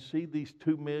and you can see these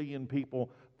 2 million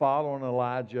people following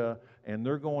Elijah, and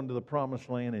they're going to the Promised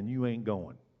Land, and you ain't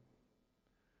going.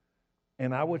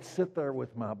 And I would sit there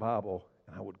with my Bible,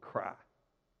 and I would cry.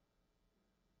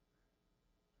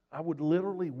 I would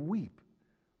literally weep.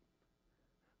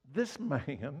 This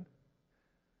man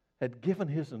had given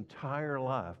his entire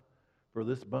life for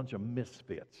this bunch of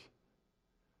misfits.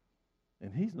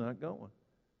 And he's not going.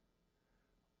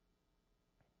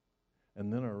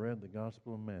 And then I read the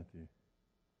Gospel of Matthew.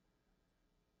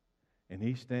 And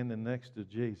he's standing next to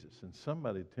Jesus. And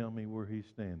somebody tell me where he's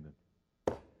standing.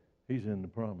 He's in the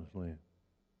Promised Land.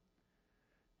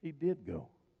 He did go.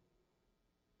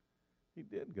 He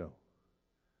did go.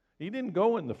 He didn't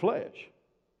go in the flesh.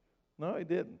 No, he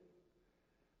didn't.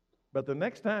 But the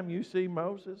next time you see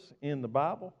Moses in the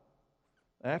Bible,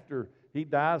 after he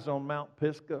dies on Mount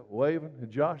Pisgah, waving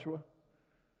at Joshua,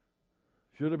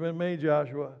 should have been me,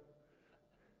 Joshua.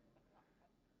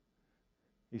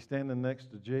 He's standing next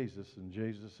to Jesus, and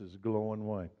Jesus is glowing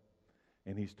white.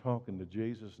 And he's talking to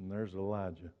Jesus, and there's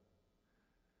Elijah.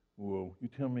 Whoa, you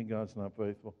tell me God's not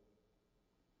faithful?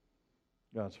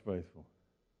 God's faithful.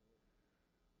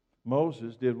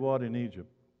 Moses did what in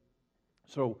Egypt?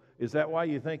 So, is that why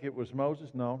you think it was Moses?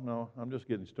 No, I'm just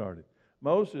getting started.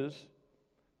 Moses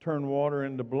turned water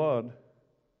into blood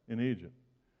in Egypt.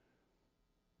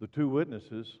 The two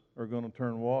witnesses are going to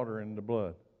turn water into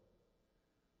blood.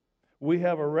 We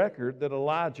have a record that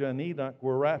Elijah and Enoch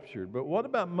were raptured. But what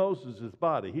about Moses'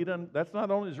 body? That's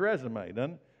not on his resume,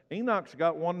 doesn't it? Enoch's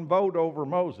got one vote over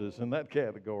Moses in that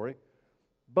category.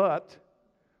 But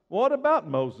what about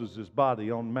Moses' body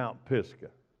on Mount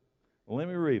Pisgah? Well, let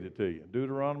me read it to you.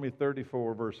 Deuteronomy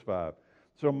 34, verse 5.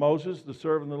 So Moses, the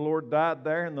servant of the Lord, died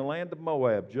there in the land of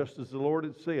Moab, just as the Lord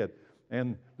had said.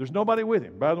 And there's nobody with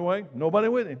him. By the way, nobody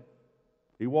with him.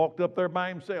 He walked up there by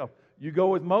himself. You go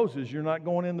with Moses, you're not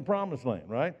going in the Promised Land,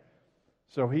 right?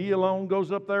 So he alone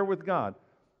goes up there with God.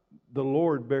 The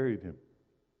Lord buried him.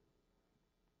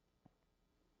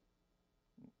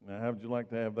 Now, how would you like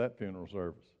to have that funeral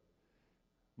service?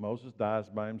 Moses dies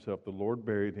by himself. The Lord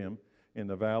buried him in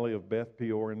the valley of Beth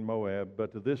Peor in Moab,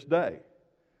 but to this day,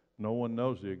 no one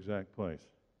knows the exact place.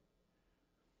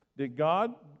 Did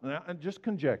God, now just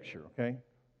conjecture, okay?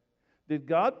 Did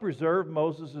God preserve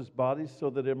Moses' body so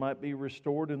that it might be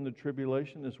restored in the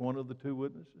tribulation as one of the two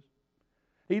witnesses?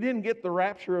 He didn't get the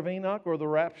rapture of Enoch or the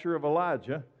rapture of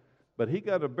Elijah, but he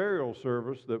got a burial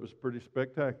service that was pretty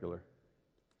spectacular.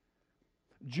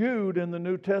 Jude in the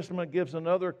New Testament gives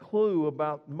another clue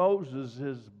about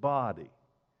Moses' body.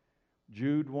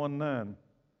 Jude 1:9.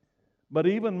 But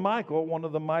even Michael, one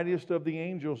of the mightiest of the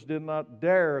angels, did not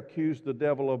dare accuse the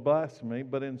devil of blasphemy,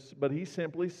 but he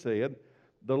simply said,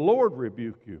 "The Lord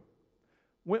rebuke you."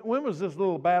 When was this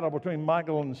little battle between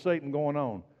Michael and Satan going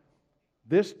on?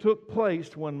 This took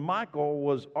place when Michael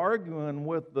was arguing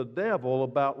with the devil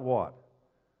about what?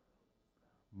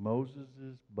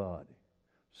 Moses' body.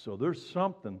 So there's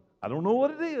something, I don't know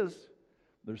what it is,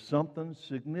 there's something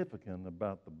significant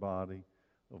about the body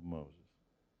of Moses.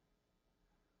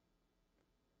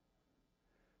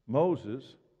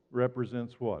 Moses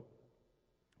represents what?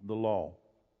 The law.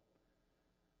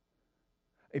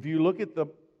 If you look at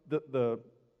the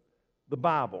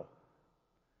Bible,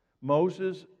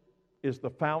 Moses is the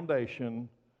foundation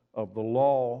of the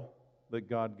law that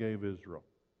God gave Israel.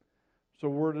 So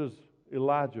where does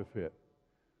Elijah fit?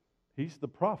 He's the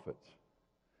prophets.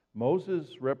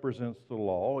 Moses represents the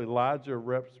law. Elijah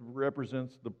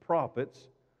represents the prophets.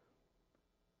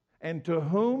 And to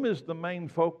whom is the main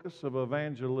focus of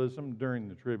evangelism during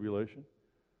the tribulation?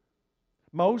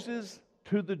 Moses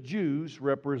to the Jews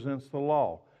represents the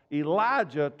law.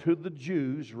 Elijah to the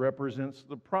Jews represents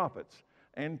the prophets.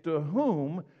 And to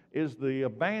whom is the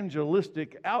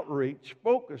evangelistic outreach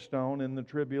focused on in the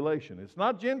tribulation? It's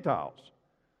not Gentiles.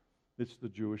 It's the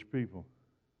Jewish people.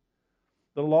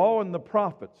 The law and the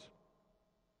prophets.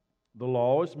 The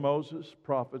law is Moses,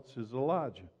 prophets is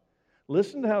Elijah.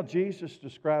 Listen to how Jesus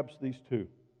describes these two.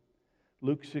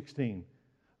 Luke 16.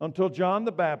 Until John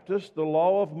the Baptist, the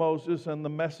law of Moses and the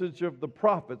message of the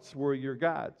prophets were your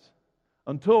guides.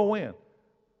 Until when?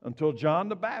 Until John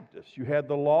the Baptist. You had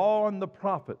the law and the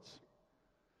prophets.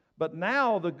 But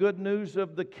now the good news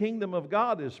of the kingdom of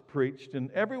God is preached, and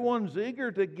everyone's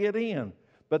eager to get in.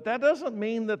 But that doesn't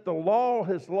mean that the law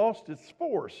has lost its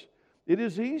force. It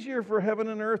is easier for heaven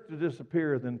and earth to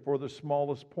disappear than for the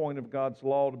smallest point of God's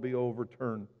law to be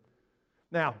overturned.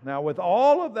 Now, with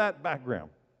all of that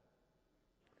background,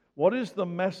 what is the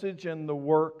message and the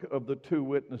work of the two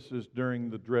witnesses during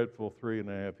the dreadful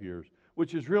 3.5 years?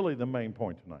 Which is really the main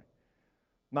point tonight.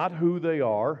 Not who they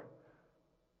are.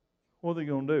 What are they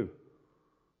going to do?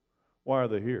 Why are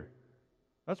they here?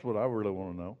 That's what I really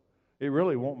want to know. It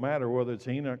really won't matter whether it's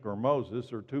Enoch or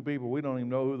Moses or two people we don't even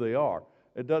know who they are.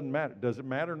 It doesn't matter. Does it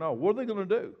matter? No. What are they going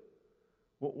to do?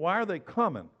 Why are they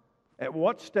coming? At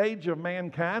what stage of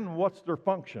mankind and what's their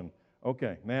function?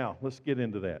 Okay, now let's get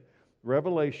into that.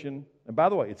 Revelation, and by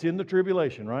the way, it's in the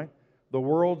tribulation, right? The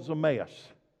world's a mess.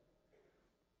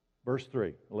 Verse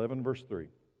 3, 11 verse 3.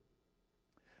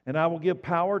 And I will give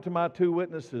power to my two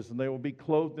witnesses, and they will be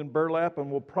clothed in burlap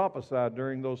and will prophesy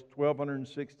during those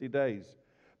 1,260 days.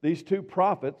 These two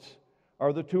prophets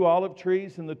are the two olive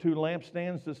trees and the two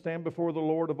lampstands that stand before the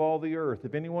Lord of all the earth.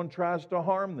 If anyone tries to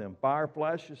harm them, fire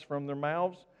flashes from their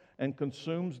mouths and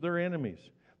consumes their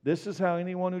enemies. This is how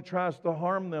anyone who tries to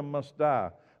harm them must die.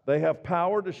 They have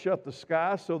power to shut the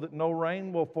sky so that no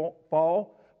rain will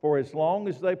fall for as long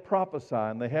as they prophesy.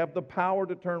 And they have the power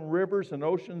to turn rivers and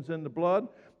oceans into blood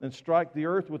and strike the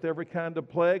earth with every kind of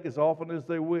plague as often as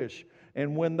they wish.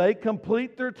 And when they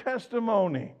complete their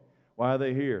testimony, why are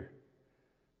they here?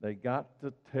 They got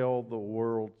to tell the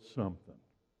world something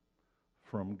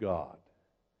from God.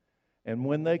 And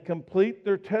when they complete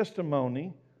their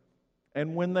testimony,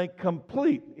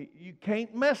 you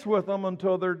can't mess with them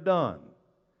until they're done.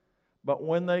 But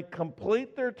when they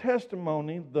complete their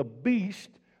testimony, the beast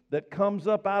that comes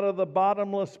up out of the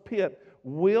bottomless pit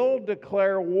will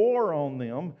declare war on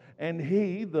them, and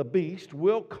he, the beast,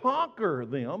 will conquer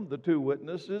them, the two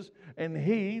witnesses, and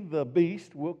he, the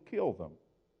beast, will kill them.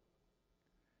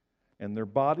 And their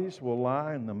bodies will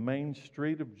lie in the main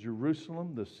street of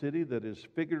Jerusalem, the city that is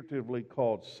figuratively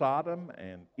called Sodom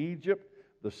and Egypt,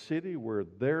 the city where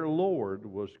their Lord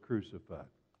was crucified.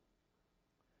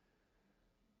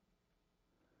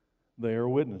 They are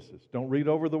witnesses. Don't read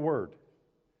over the word.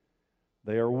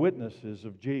 They are witnesses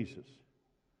of Jesus.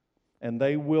 And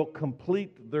they will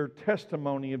complete their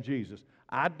testimony of Jesus.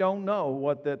 I don't know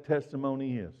what that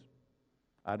testimony is.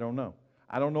 I don't know.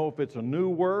 I don't know if it's a new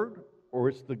word or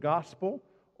it's the gospel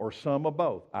or some of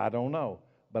both. I don't know.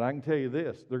 But I can tell you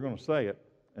this, they're going to say it.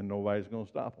 and nobody's going to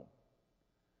stop them.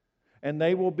 And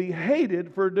they will be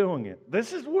hated for doing it.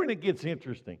 This is when it gets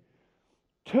interesting.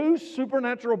 Two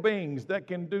supernatural beings that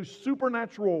can do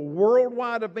supernatural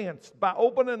worldwide events by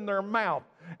opening their mouth,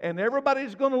 and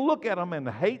everybody's going to look at them and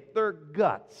hate their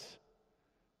guts.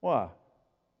 Why?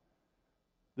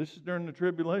 This is during the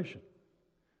tribulation.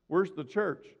 Where's the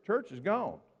church? Church is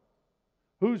gone.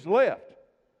 Who's left?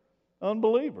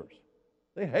 Unbelievers.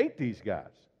 They hate these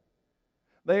guys.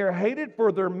 They are hated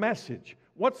for their message.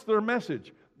 What's their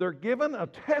message? They're given a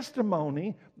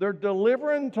testimony. They're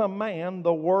delivering to man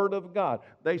the Word of God.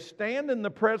 They stand in the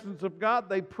presence of God.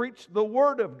 They preach the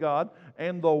Word of God.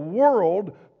 And the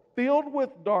world, filled with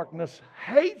darkness,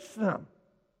 hates them,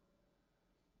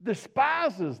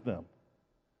 despises them.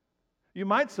 You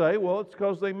might say, well, it's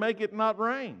because they make it not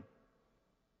rain.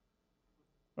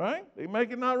 Right? They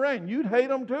make it not rain. You'd hate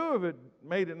them too if it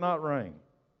made it not rain.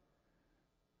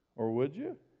 Or would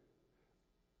you?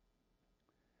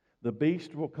 The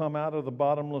beast will come out of the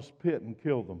bottomless pit and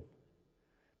kill them.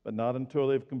 But not until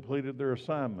they've completed their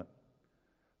assignment.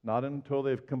 Not until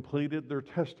they've completed their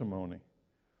testimony.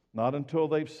 Not until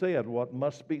they've said what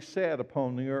must be said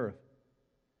upon the earth.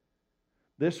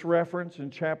 This reference in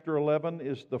chapter 11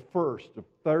 is the first of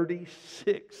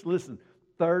 36,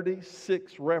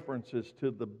 36 references to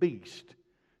the beast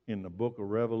in the book of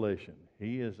Revelation.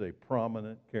 He is a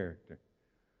prominent character.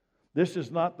 This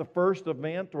is not the first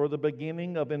event or the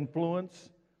beginning of influence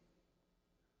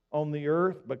on the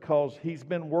earth, because he's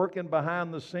been working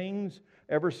behind the scenes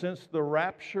ever since the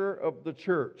rapture of the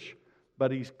church.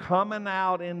 But he's coming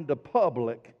out into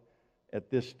public at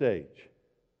this stage.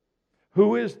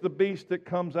 Who is the beast that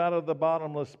comes out of the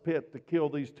bottomless pit to kill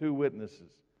these two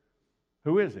witnesses?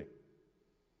 Who is he?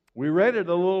 We read it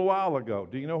a little while ago.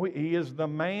 Do you know he is the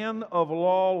man of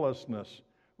lawlessness,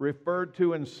 referred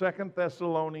to in 2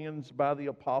 Thessalonians by the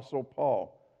Apostle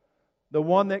Paul. The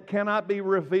one that cannot be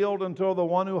revealed until the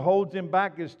one who holds him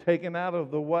back is taken out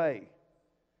of the way.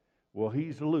 Well,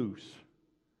 he's loose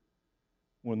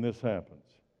when this happens.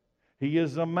 He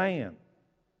is a man.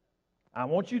 I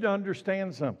want you to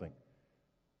understand something.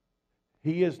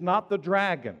 He is not the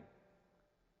dragon.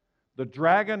 The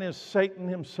dragon is Satan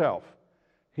himself.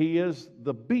 He is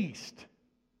the beast.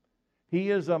 He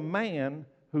is a man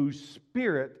whose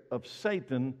spirit of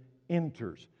Satan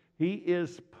enters. He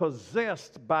is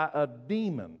possessed by a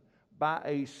demon, by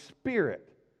a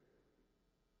spirit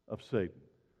of Satan.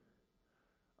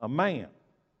 A man.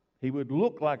 He would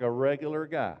look like a regular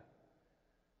guy,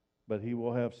 but he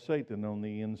will have Satan on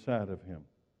the inside of him.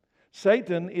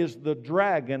 Satan is the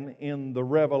dragon in the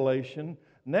Revelation.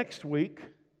 Next week,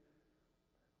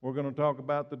 we're going to talk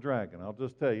about the dragon. I'll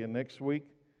just tell you, next week,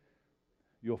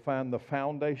 you'll find the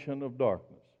foundation of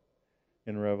darkness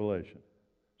in Revelation.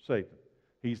 Satan.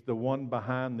 He's the one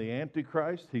behind the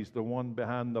Antichrist. He's the one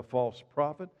behind the false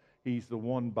prophet. He's the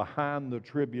one behind the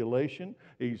tribulation.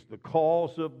 He's the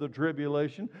cause of the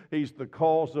tribulation. He's the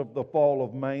cause of the fall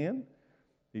of man.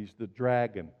 He's the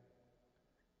dragon.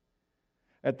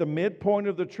 At the midpoint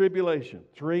of the tribulation,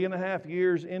 3.5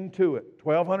 years into it,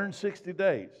 1,260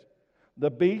 days,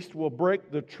 the beast will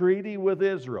break the treaty with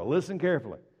Israel. Listen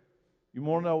carefully. You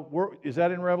want to know, is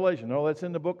that in Revelation? No, that's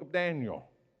in the book of Daniel.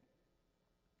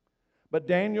 But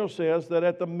Daniel says that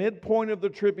at the midpoint of the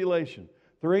tribulation,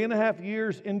 3.5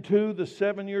 years into the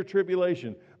 7-year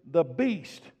tribulation, the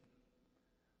beast,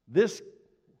 this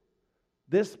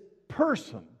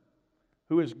person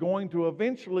who is going to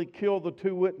eventually kill the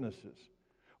two witnesses,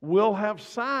 will have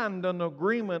signed an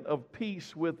agreement of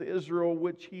peace with Israel,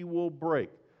 which he will break.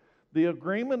 The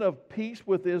agreement of peace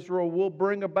with Israel will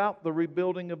bring about the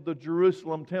rebuilding of the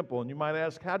Jerusalem temple. And you might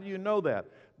ask, how do you know that?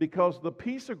 Because the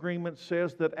peace agreement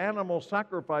says that animal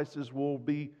sacrifices will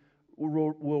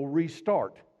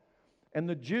restart. And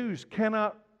the Jews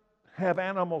cannot have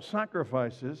animal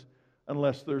sacrifices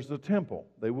unless there's a temple.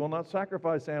 They will not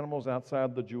sacrifice animals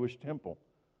outside the Jewish temple.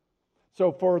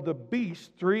 So for the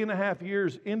beast, 3.5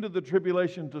 years into the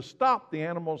tribulation, to stop the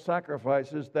animal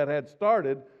sacrifices that had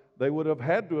started, they would have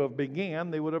had to have began,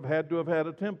 they would have had to have had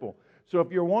a temple. So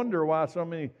if you wonder why so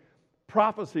many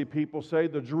prophecy people say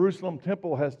the Jerusalem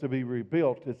temple has to be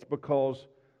rebuilt, it's because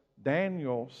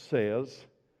Daniel says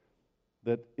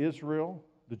that Israel,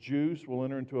 the Jews, will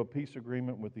enter into a peace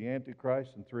agreement with the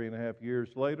Antichrist, and 3.5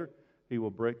 years later, he will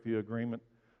break the agreement,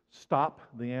 stop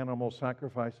the animal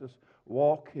sacrifices,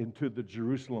 walk into the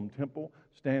Jerusalem temple,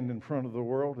 stand in front of the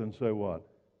world and say what?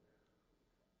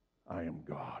 I am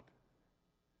God.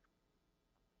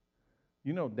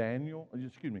 You know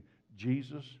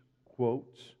Jesus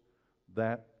quotes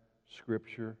that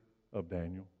scripture of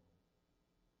Daniel.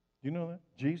 Do you know that?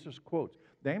 Jesus quotes.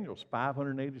 Daniel's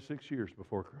 586 years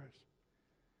before Christ.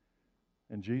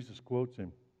 And Jesus quotes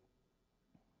him.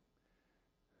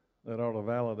 That ought to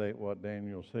validate what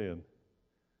Daniel said.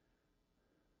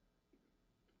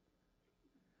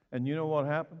 And you know what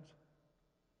happens?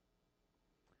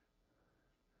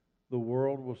 The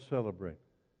world will celebrate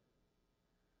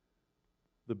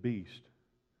the beast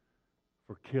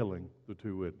for killing the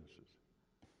two witnesses.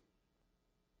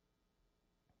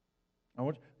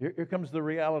 Here comes the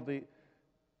reality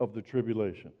of the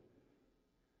tribulation.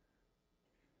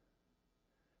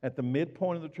 At the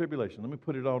midpoint of the tribulation, let me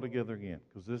put it all together again,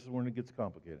 because this is when it gets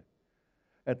complicated.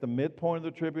 At the midpoint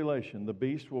of the tribulation, the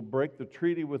beast will break the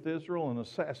treaty with Israel and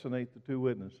assassinate the two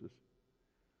witnesses.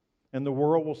 And the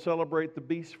world will celebrate the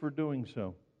beast for doing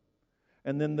so.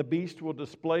 And then the beast will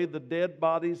display the dead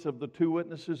bodies of the two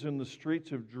witnesses in the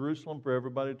streets of Jerusalem for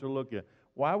everybody to look at.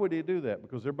 Why would he do that?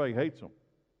 Because everybody hates them.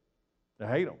 They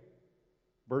hate them.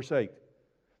 Verse 8.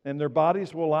 And their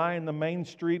bodies will lie in the main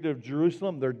street of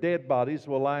Jerusalem. Their dead bodies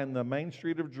will lie in the main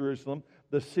street of Jerusalem,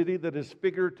 the city that is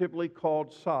figuratively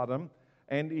called Sodom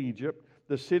and Egypt,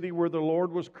 the city where the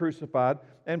Lord was crucified.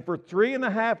 And for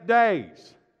 3.5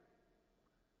 days,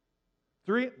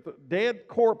 3 dead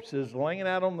corpses laying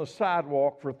out on the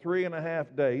sidewalk for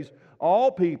 3.5 days,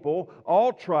 all people,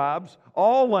 all tribes,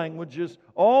 all languages,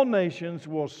 all nations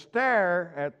will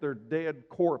stare at their dead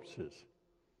corpses.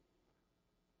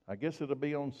 I guess it'll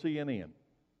be on CNN.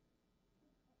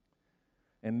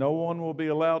 And no one will be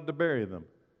allowed to bury them.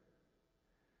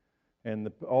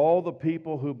 And all the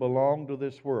people who belong to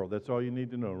this world, that's all you need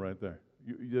to know right there.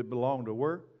 You belong to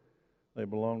where? They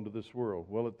belong to this world.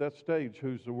 Well, at that stage,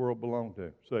 who's the world belong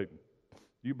to? Satan.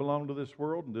 You belong to this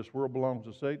world, and this world belongs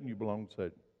to Satan, you belong to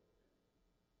Satan.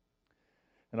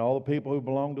 And all the people who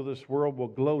belong to this world will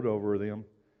gloat over them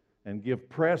and give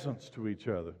presents to each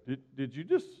other. Did you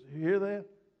just hear that?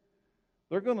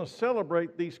 They're going to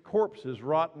celebrate these corpses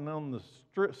rotting on the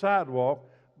sidewalk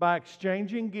by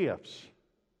exchanging gifts.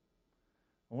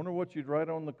 I wonder what you'd write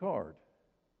on the card.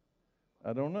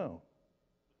 I don't know.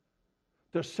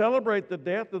 To celebrate the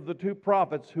death of the two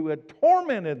prophets who had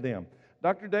tormented them.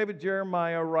 Dr. David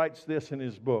Jeremiah writes this in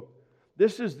his book.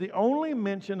 This is the only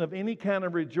mention of any kind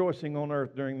of rejoicing on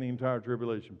earth during the entire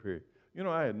tribulation period. You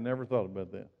know, I had never thought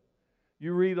about that.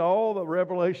 You read all the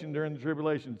Revelation during the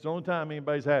tribulation. It's the only time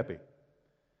anybody's happy.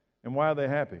 And why are they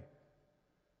happy?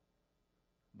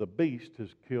 The beast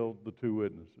has killed the two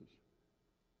witnesses.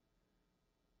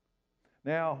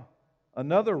 Now,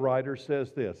 another writer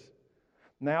says this.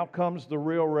 Now comes the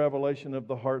real revelation of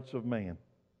the hearts of man.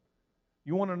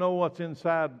 You want to know what's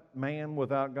inside man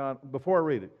without God? Before I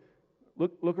read it,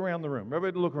 look around the room.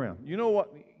 Everybody look around. You know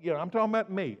what? Yeah, I'm talking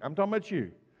about me. I'm talking about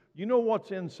you. You know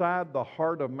what's inside the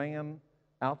heart of man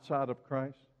outside of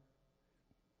Christ?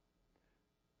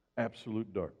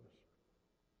 Absolute darkness.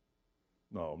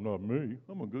 No, not me.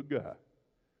 I'm a good guy.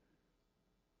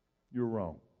 You're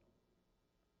wrong.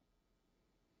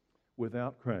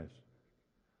 Without Christ,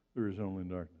 there is only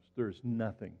darkness. There is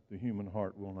nothing the human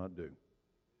heart will not do.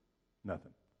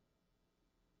 Nothing.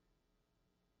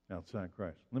 Outside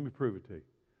Christ. Let me prove it to you.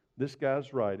 This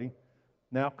guy's writing.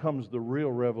 Now comes the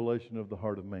real revelation of the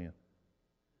heart of man.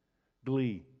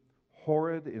 Glee.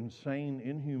 Horrid, insane,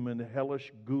 inhuman,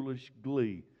 hellish, ghoulish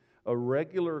glee. A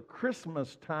regular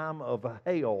Christmas time of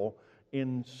hail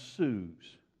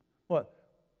ensues. What?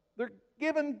 They're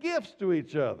giving gifts to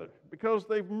each other because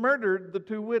they've murdered the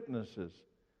two witnesses.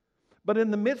 But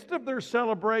in the midst of their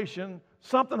celebration,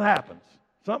 something happens.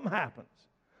 Something happens.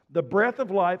 The breath of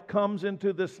life comes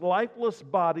into this lifeless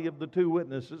body of the two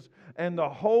witnesses, and the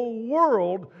whole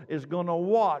world is going to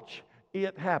watch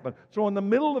it happen. So in the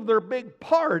middle of their big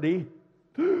party,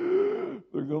 they're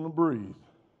going to breathe.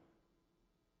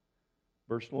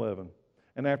 Verse 11.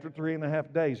 And after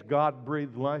 3.5 days, God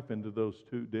breathed life into those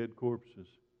two dead corpses.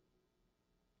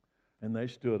 And they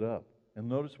stood up. And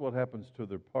notice what happens to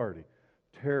their party.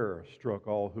 Terror struck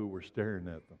all who were staring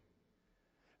at them.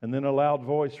 And then a loud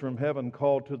voice from heaven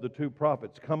called to the two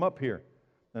prophets, "Come up here."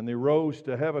 And they rose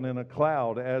to heaven in a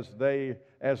cloud as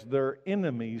their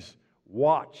enemies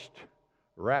watched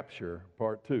Rapture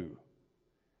Part 2.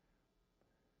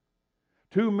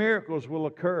 2 miracles will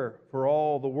occur for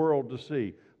all the world to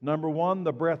see. Number 1,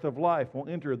 the breath of life will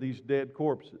enter these dead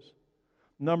corpses.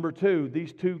 Number 2,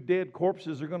 these two dead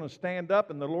corpses are going to stand up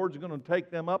and the Lord's going to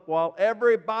take them up while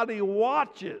everybody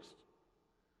watches.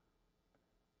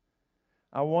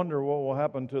 I wonder what will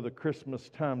happen to the Christmas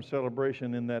time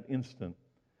celebration in that instant.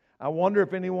 I wonder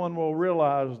if anyone will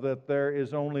realize that there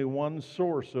is only one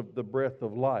source of the breath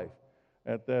of life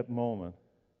at that moment.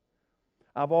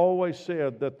 I've always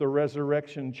said that the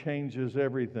resurrection changes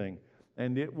everything.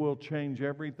 and it will change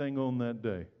everything on that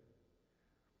day.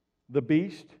 The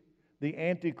beast, the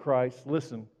Antichrist,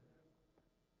 listen,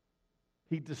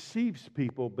 he deceives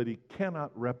people, but he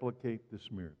cannot replicate this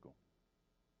miracle.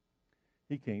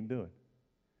 He can't do it.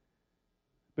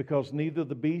 Because neither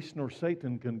the beast nor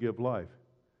Satan can give life.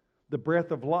 The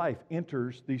breath of life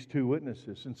enters these two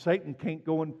witnesses, and Satan can't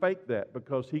go and fake that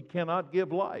because he cannot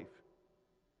give life.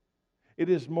 It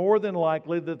is more than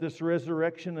likely that this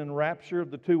resurrection and rapture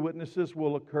of the two witnesses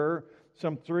will occur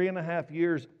some 3.5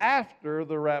 years after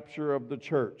the rapture of the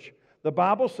church. The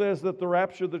Bible says that the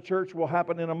rapture of the church will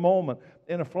happen in a moment,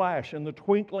 in a flash, in the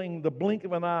twinkling, the blink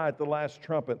of an eye at the last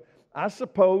trumpet. I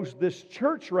suppose this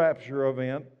church rapture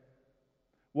event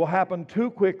will happen too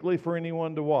quickly for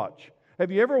anyone to watch.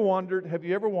 Have you ever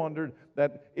wondered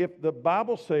that if the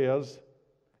Bible says,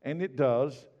 and it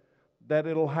does, that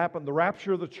it'll happen, the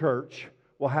rapture of the church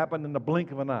will happen in the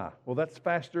blink of an eye? Well, that's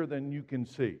faster than you can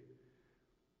see.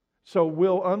 So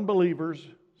will unbelievers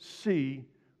see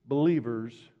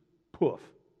believers poof?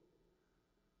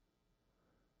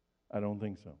 I don't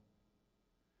think so.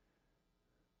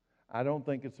 I don't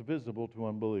think it's visible to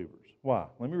unbelievers. Why?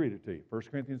 Let me read it to you. 1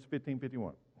 Corinthians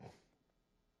 15:51.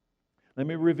 Let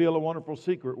me reveal a wonderful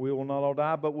secret. We will not all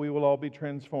die, but we will all be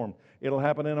transformed. It'll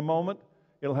happen in a moment.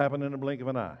 It'll happen in a blink of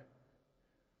an eye.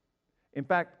 In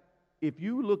fact, if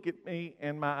you look at me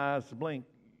and my eyes blink,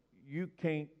 you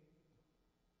can't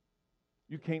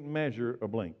measure a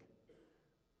blink.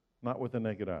 Not with the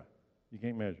naked eye. You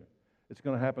can't measure. It's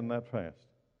going to happen that fast.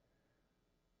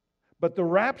 But the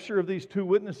rapture of these two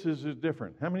witnesses is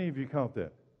different. How many of you caught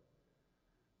that?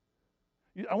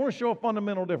 I want to show a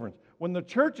fundamental difference. When the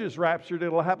church is raptured,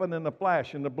 it'll happen in a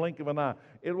flash, in the blink of an eye.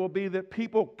 It will be that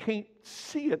people can't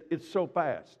see it. It's so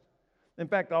fast. In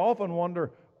fact, I often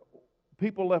wonder,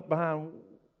 people left behind,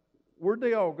 where'd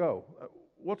they all go?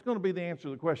 What's going to be the answer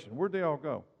to the question? Where'd they all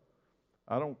go?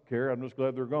 I don't care. I'm just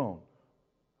glad they're gone.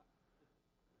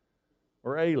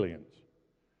 Or aliens.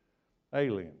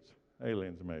 Aliens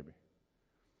maybe.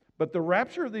 But the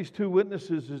rapture of these two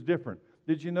witnesses is different.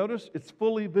 Did you notice? It's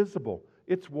fully visible.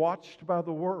 It's watched by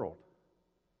the world.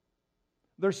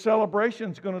 Their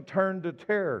celebration is going to turn to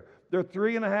terror. Their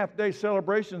 3.5-day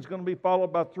celebration is going to be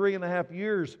followed by 3.5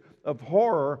 years of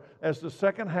horror as the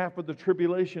second half of the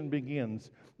tribulation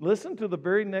begins. Listen to the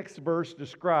very next verse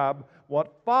describe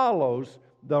what follows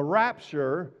the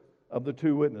rapture of the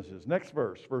two witnesses. Next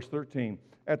verse, verse 13.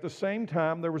 At the same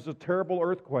time, there was a terrible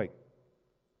earthquake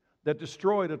that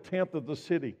destroyed 1/10 of the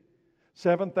city.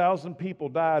 7,000 people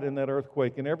died in that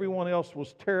earthquake, and everyone else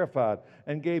was terrified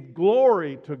and gave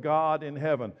glory to God in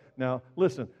heaven. Now,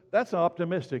 listen, that's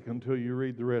optimistic until you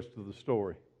read the rest of the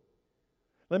story.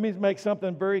 Let me make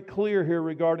something very clear here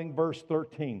regarding verse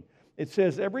 13. It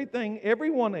says,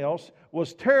 everyone else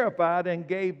was terrified and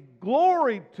gave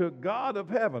glory to God of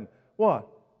heaven. What?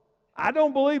 I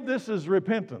don't believe this is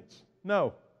repentance.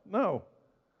 No.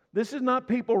 This is not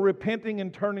people repenting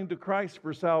and turning to Christ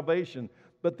for salvation.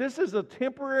 But this is a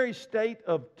temporary state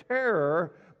of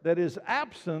terror that is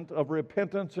absent of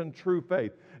repentance and true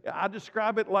faith. I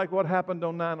describe it like what happened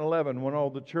on 9/11 when all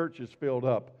the churches filled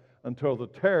up until the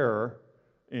terror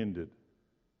ended.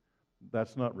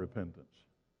 That's not repentance.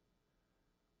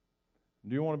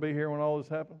 Do you want to be here when all this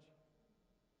happens?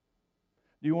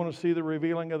 Do you want to see the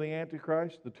revealing of the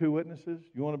Antichrist, the two witnesses?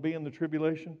 You want to be in the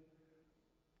tribulation?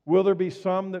 Will there be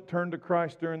some that turn to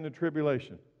Christ during the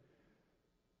tribulation?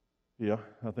 Yeah,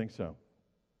 I think so.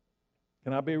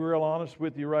 Can I be real honest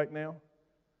with you right now?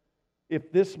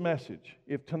 If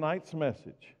tonight's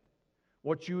message,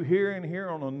 what you hear in here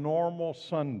on a normal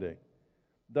Sunday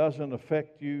doesn't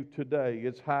affect you today,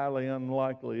 it's highly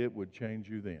unlikely it would change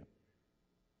you then.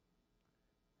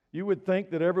 You would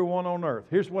think that everyone on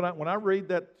earth, when I read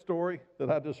that story that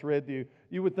I just read to you,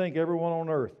 you would think everyone on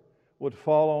earth would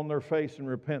fall on their face in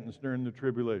repentance during the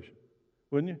tribulation.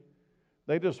 Wouldn't you?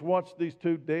 They just watched these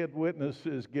two dead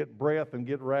witnesses get breath and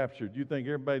get raptured. You think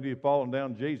everybody would be falling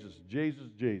down, Jesus,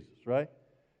 right?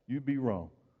 You'd be wrong.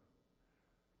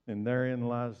 And therein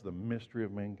lies the mystery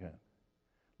of mankind.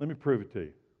 Let me prove it to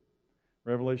you.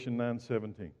 Revelation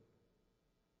 9:17.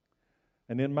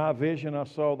 And in my vision I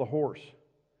saw the horse.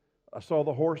 I saw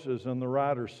the horses and the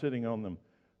riders sitting on them.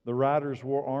 The riders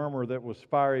wore armor that was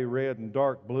fiery red and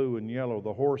dark blue and yellow.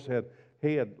 The horse had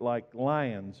head like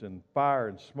lions, and fire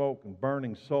and smoke and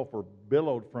burning sulfur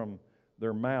billowed from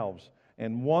their mouths.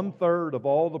 And 1/3 of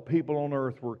all the people on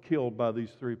earth were killed by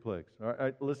these three plagues. All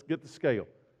right, let's get the scale.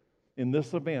 In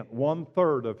this event,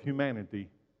 1/3 of humanity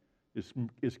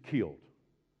is killed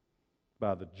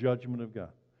by the judgment of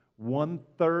God.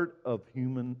 1/3 of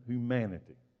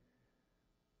humanity.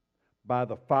 by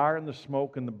the fire and the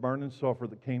smoke and the burning sulfur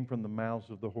that came from the mouths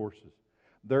of the horses.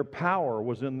 Their power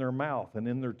was in their mouth and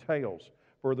in their tails,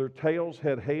 for their tails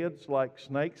had heads like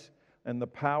snakes and the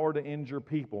power to injure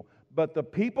people. But the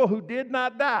people who did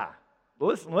not die,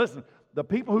 listen, the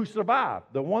people who survived,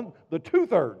 the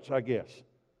two-thirds, I guess.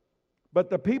 But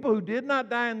the people who did not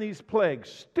die in these plagues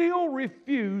still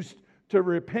refused to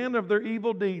repent of their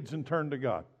evil deeds and turn to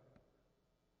God.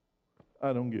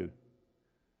 I don't get it.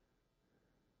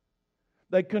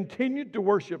 They continued to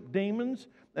worship demons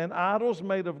and idols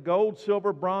made of gold,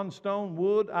 silver, bronze, stone,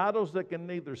 wood, idols that can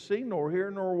neither see nor hear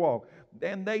nor walk.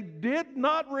 And they did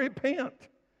not repent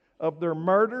of their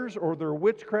murders or their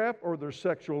witchcraft or their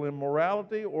sexual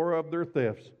immorality or of their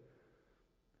thefts.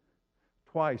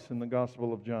 Twice in the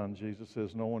Gospel of John, Jesus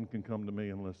says, no one can come to me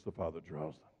unless the Father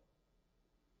draws them.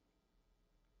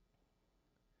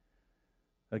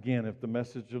 Again, if the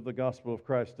message of the gospel of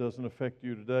Christ doesn't affect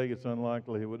you today, it's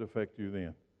unlikely it would affect you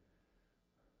then.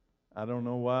 I don't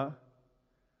know why.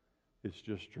 It's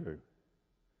just true.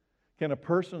 Can a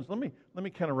person's, let me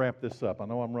kind of wrap this up. I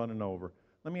know I'm running over.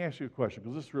 Let me ask you a question,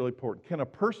 because this is really important. Can a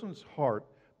person's heart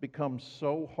become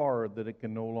so hard that it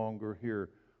can no longer hear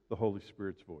the Holy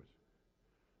Spirit's voice?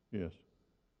 Yes.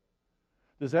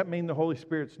 Does that mean the Holy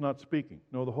Spirit's not speaking?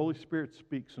 No, the Holy Spirit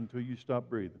speaks until you stop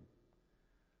breathing.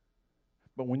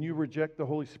 But when you reject the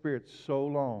Holy Spirit so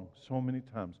long, so many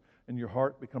times, and your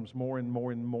heart becomes more and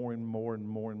more and more and more and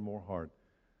more and more hard,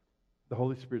 the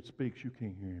Holy Spirit speaks, you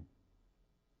can't hear Him.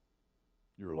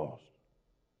 You're lost.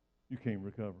 You can't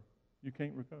recover. You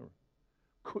can't recover.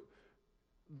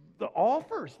 The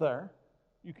offer's there.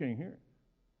 You can't hear it.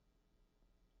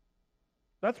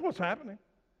 That's what's happening.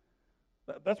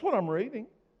 That's what I'm reading.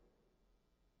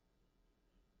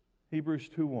 Hebrews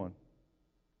 2:1.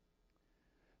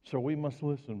 So we must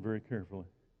listen very carefully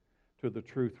to the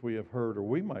truth we have heard, or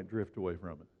we might drift away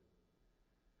from it.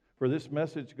 For this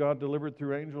message God delivered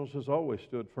through angels has always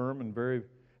stood firm,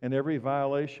 and every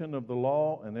violation of the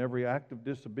law and every act of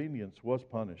disobedience was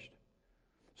punished.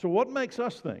 So what makes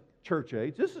us think, church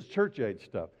age, this is church age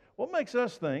stuff, what makes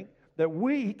us think that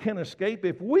we can escape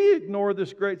if we ignore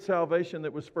this great salvation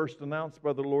that was first announced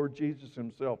by the Lord Jesus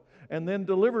Himself and then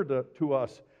delivered to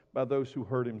us by those who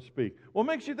heard Him speak? What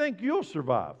makes you think you'll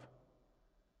survive?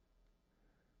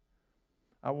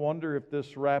 I wonder if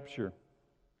this rapture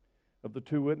of the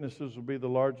two witnesses will be the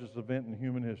largest event in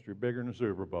human history, bigger than the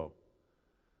Super Bowl.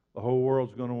 The whole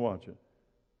world's going to watch it.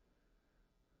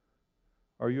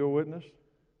 Are you a witness?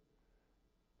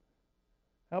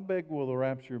 How big will the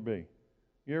rapture be?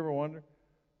 You ever wonder?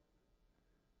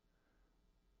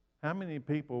 How many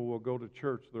people will go to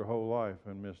church their whole life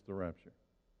and miss the rapture?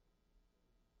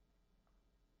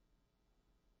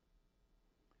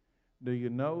 Do you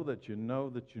know that you know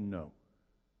that you know?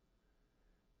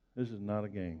 This is not a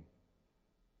game.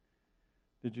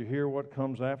 Did you hear what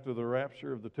comes after the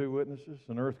rapture of the two witnesses?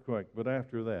 An earthquake. But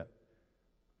after that,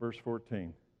 verse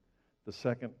 14, the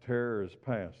second terror is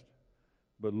past.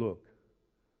 But look,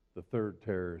 the third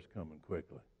terror is coming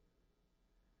quickly.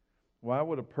 Why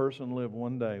would a person live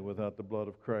one day without the blood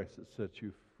of Christ that sets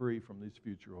you free from these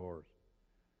future horrors?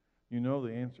 You know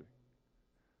the answer.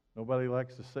 Nobody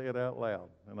likes to say it out loud,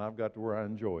 and I've got to where I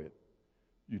enjoy it.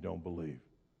 You don't believe.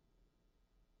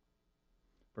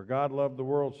 For God loved the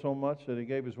world so much that He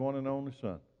gave His one and only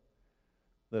Son,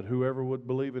 that whoever would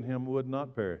believe in Him would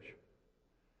not perish,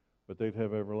 but they'd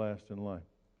have everlasting life.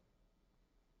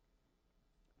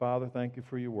 Father, thank You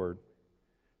for Your word.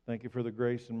 Thank You for the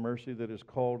grace and mercy that has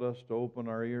called us to open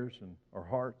our ears and our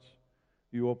hearts.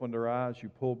 You opened our eyes. You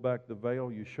pulled back the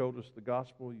veil. You showed us the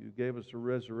gospel. You gave us a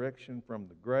resurrection from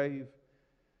the grave.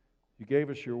 You gave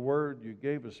us Your word. You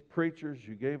gave us preachers.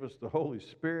 You gave us the Holy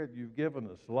Spirit. You've given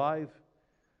us life.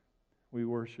 We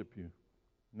worship You.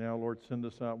 Now, Lord, send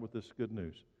us out with this good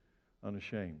news,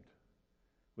 unashamed,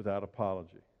 without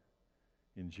apology.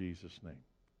 In Jesus' name,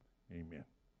 amen.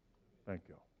 Thank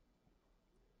you all.